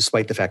overnight,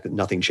 despite the fact that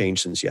nothing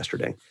changed since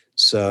yesterday.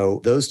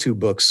 So those two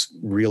books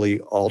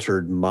really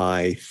altered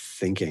my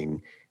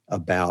thinking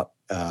about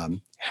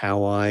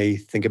how I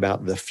think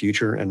about the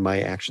future and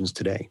my actions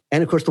today.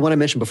 And of course, the one I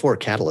mentioned before,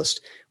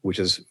 Catalyst, which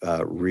is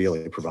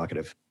really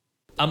provocative.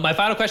 My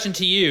final question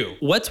to you,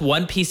 what's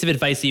one piece of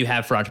advice that you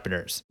have for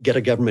entrepreneurs? Get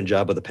a government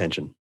job with a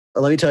pension.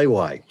 Let me tell you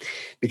why.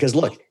 Because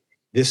look,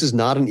 this is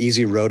not an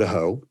easy row to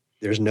hoe.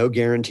 There's no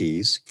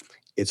guarantees.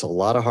 It's a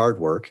lot of hard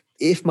work.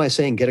 If my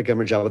saying get a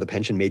government job with a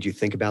pension made you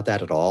think about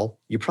that at all,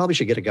 you probably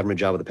should get a government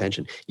job with a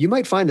pension. You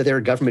might find that there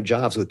are government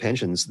jobs with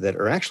pensions that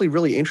are actually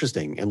really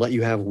interesting and let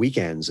you have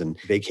weekends and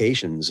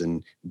vacations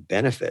and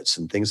benefits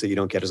and things that you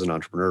don't get as an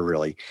entrepreneur,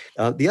 really.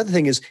 The other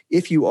thing is,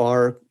 if you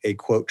are a,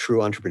 quote,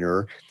 true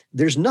entrepreneur,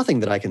 there's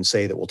nothing that I can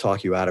say that will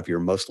talk you out of your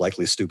most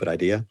likely stupid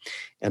idea.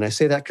 And I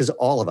say that because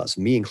all of us,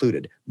 me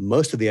included,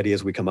 most of the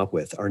ideas we come up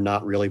with are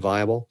not really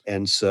viable.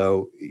 And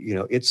so,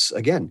 it's,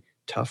 again,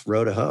 tough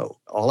row to hoe.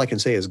 All I can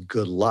say is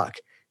good luck,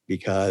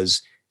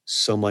 because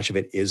so much of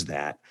it is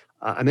that.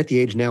 I'm at the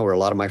age now where a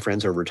lot of my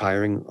friends are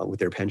retiring with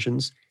their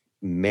pensions.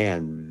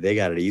 Man, they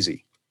got it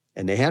easy.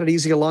 And they had it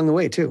easy along the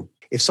way, too.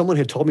 If someone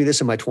had told me this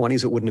in my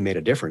 20s, it wouldn't have made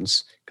a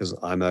difference, because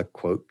I'm a,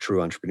 quote,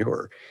 true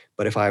entrepreneur.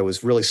 But if I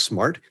was really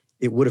smart,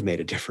 it would have made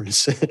a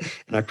difference.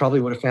 And I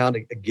probably would have found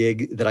a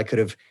gig that I could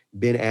have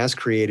been as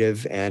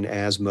creative and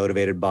as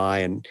motivated by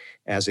and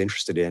as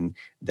interested in,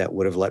 that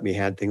would have let me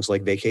have things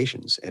like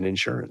vacations and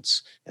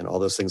insurance and all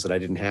those things that I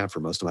didn't have for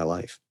most of my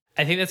life.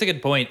 I think that's a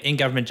good point. In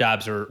government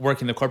jobs or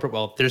working the corporate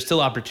world, there's still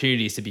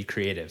opportunities to be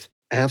creative.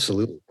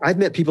 Absolutely. I've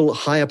met people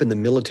high up in the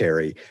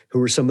military who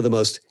were some of the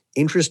most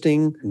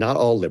interesting, not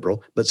all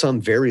liberal, but some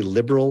very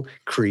liberal,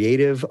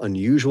 creative,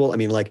 unusual. I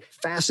mean, like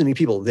fascinating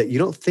people that you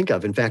don't think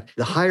of. In fact,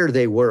 the higher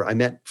they were, I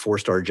met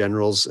 4-star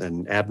generals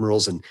and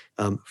admirals and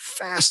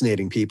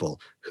fascinating people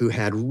who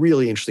had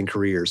really interesting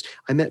careers.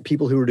 I met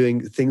people who were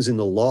doing things in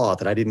the law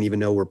that I didn't even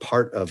know were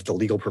part of the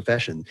legal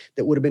profession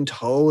that would have been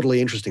totally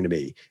interesting to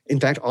me. In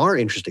fact, are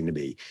interesting to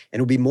me. And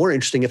it would be more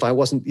interesting if I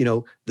wasn't,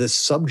 the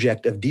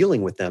subject of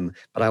dealing with them,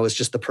 but I was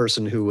just the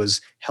person who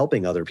was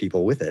helping other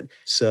people with it.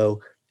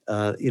 So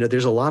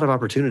there's a lot of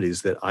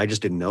opportunities that I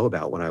just didn't know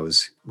about when I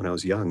was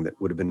young that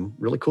would have been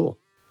really cool.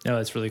 No,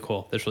 that's really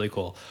cool. That's really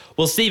cool.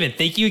 Well, Stephen,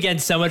 thank you again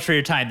so much for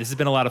your time. This has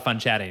been a lot of fun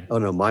chatting. Oh,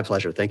 no, my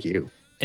pleasure. Thank you.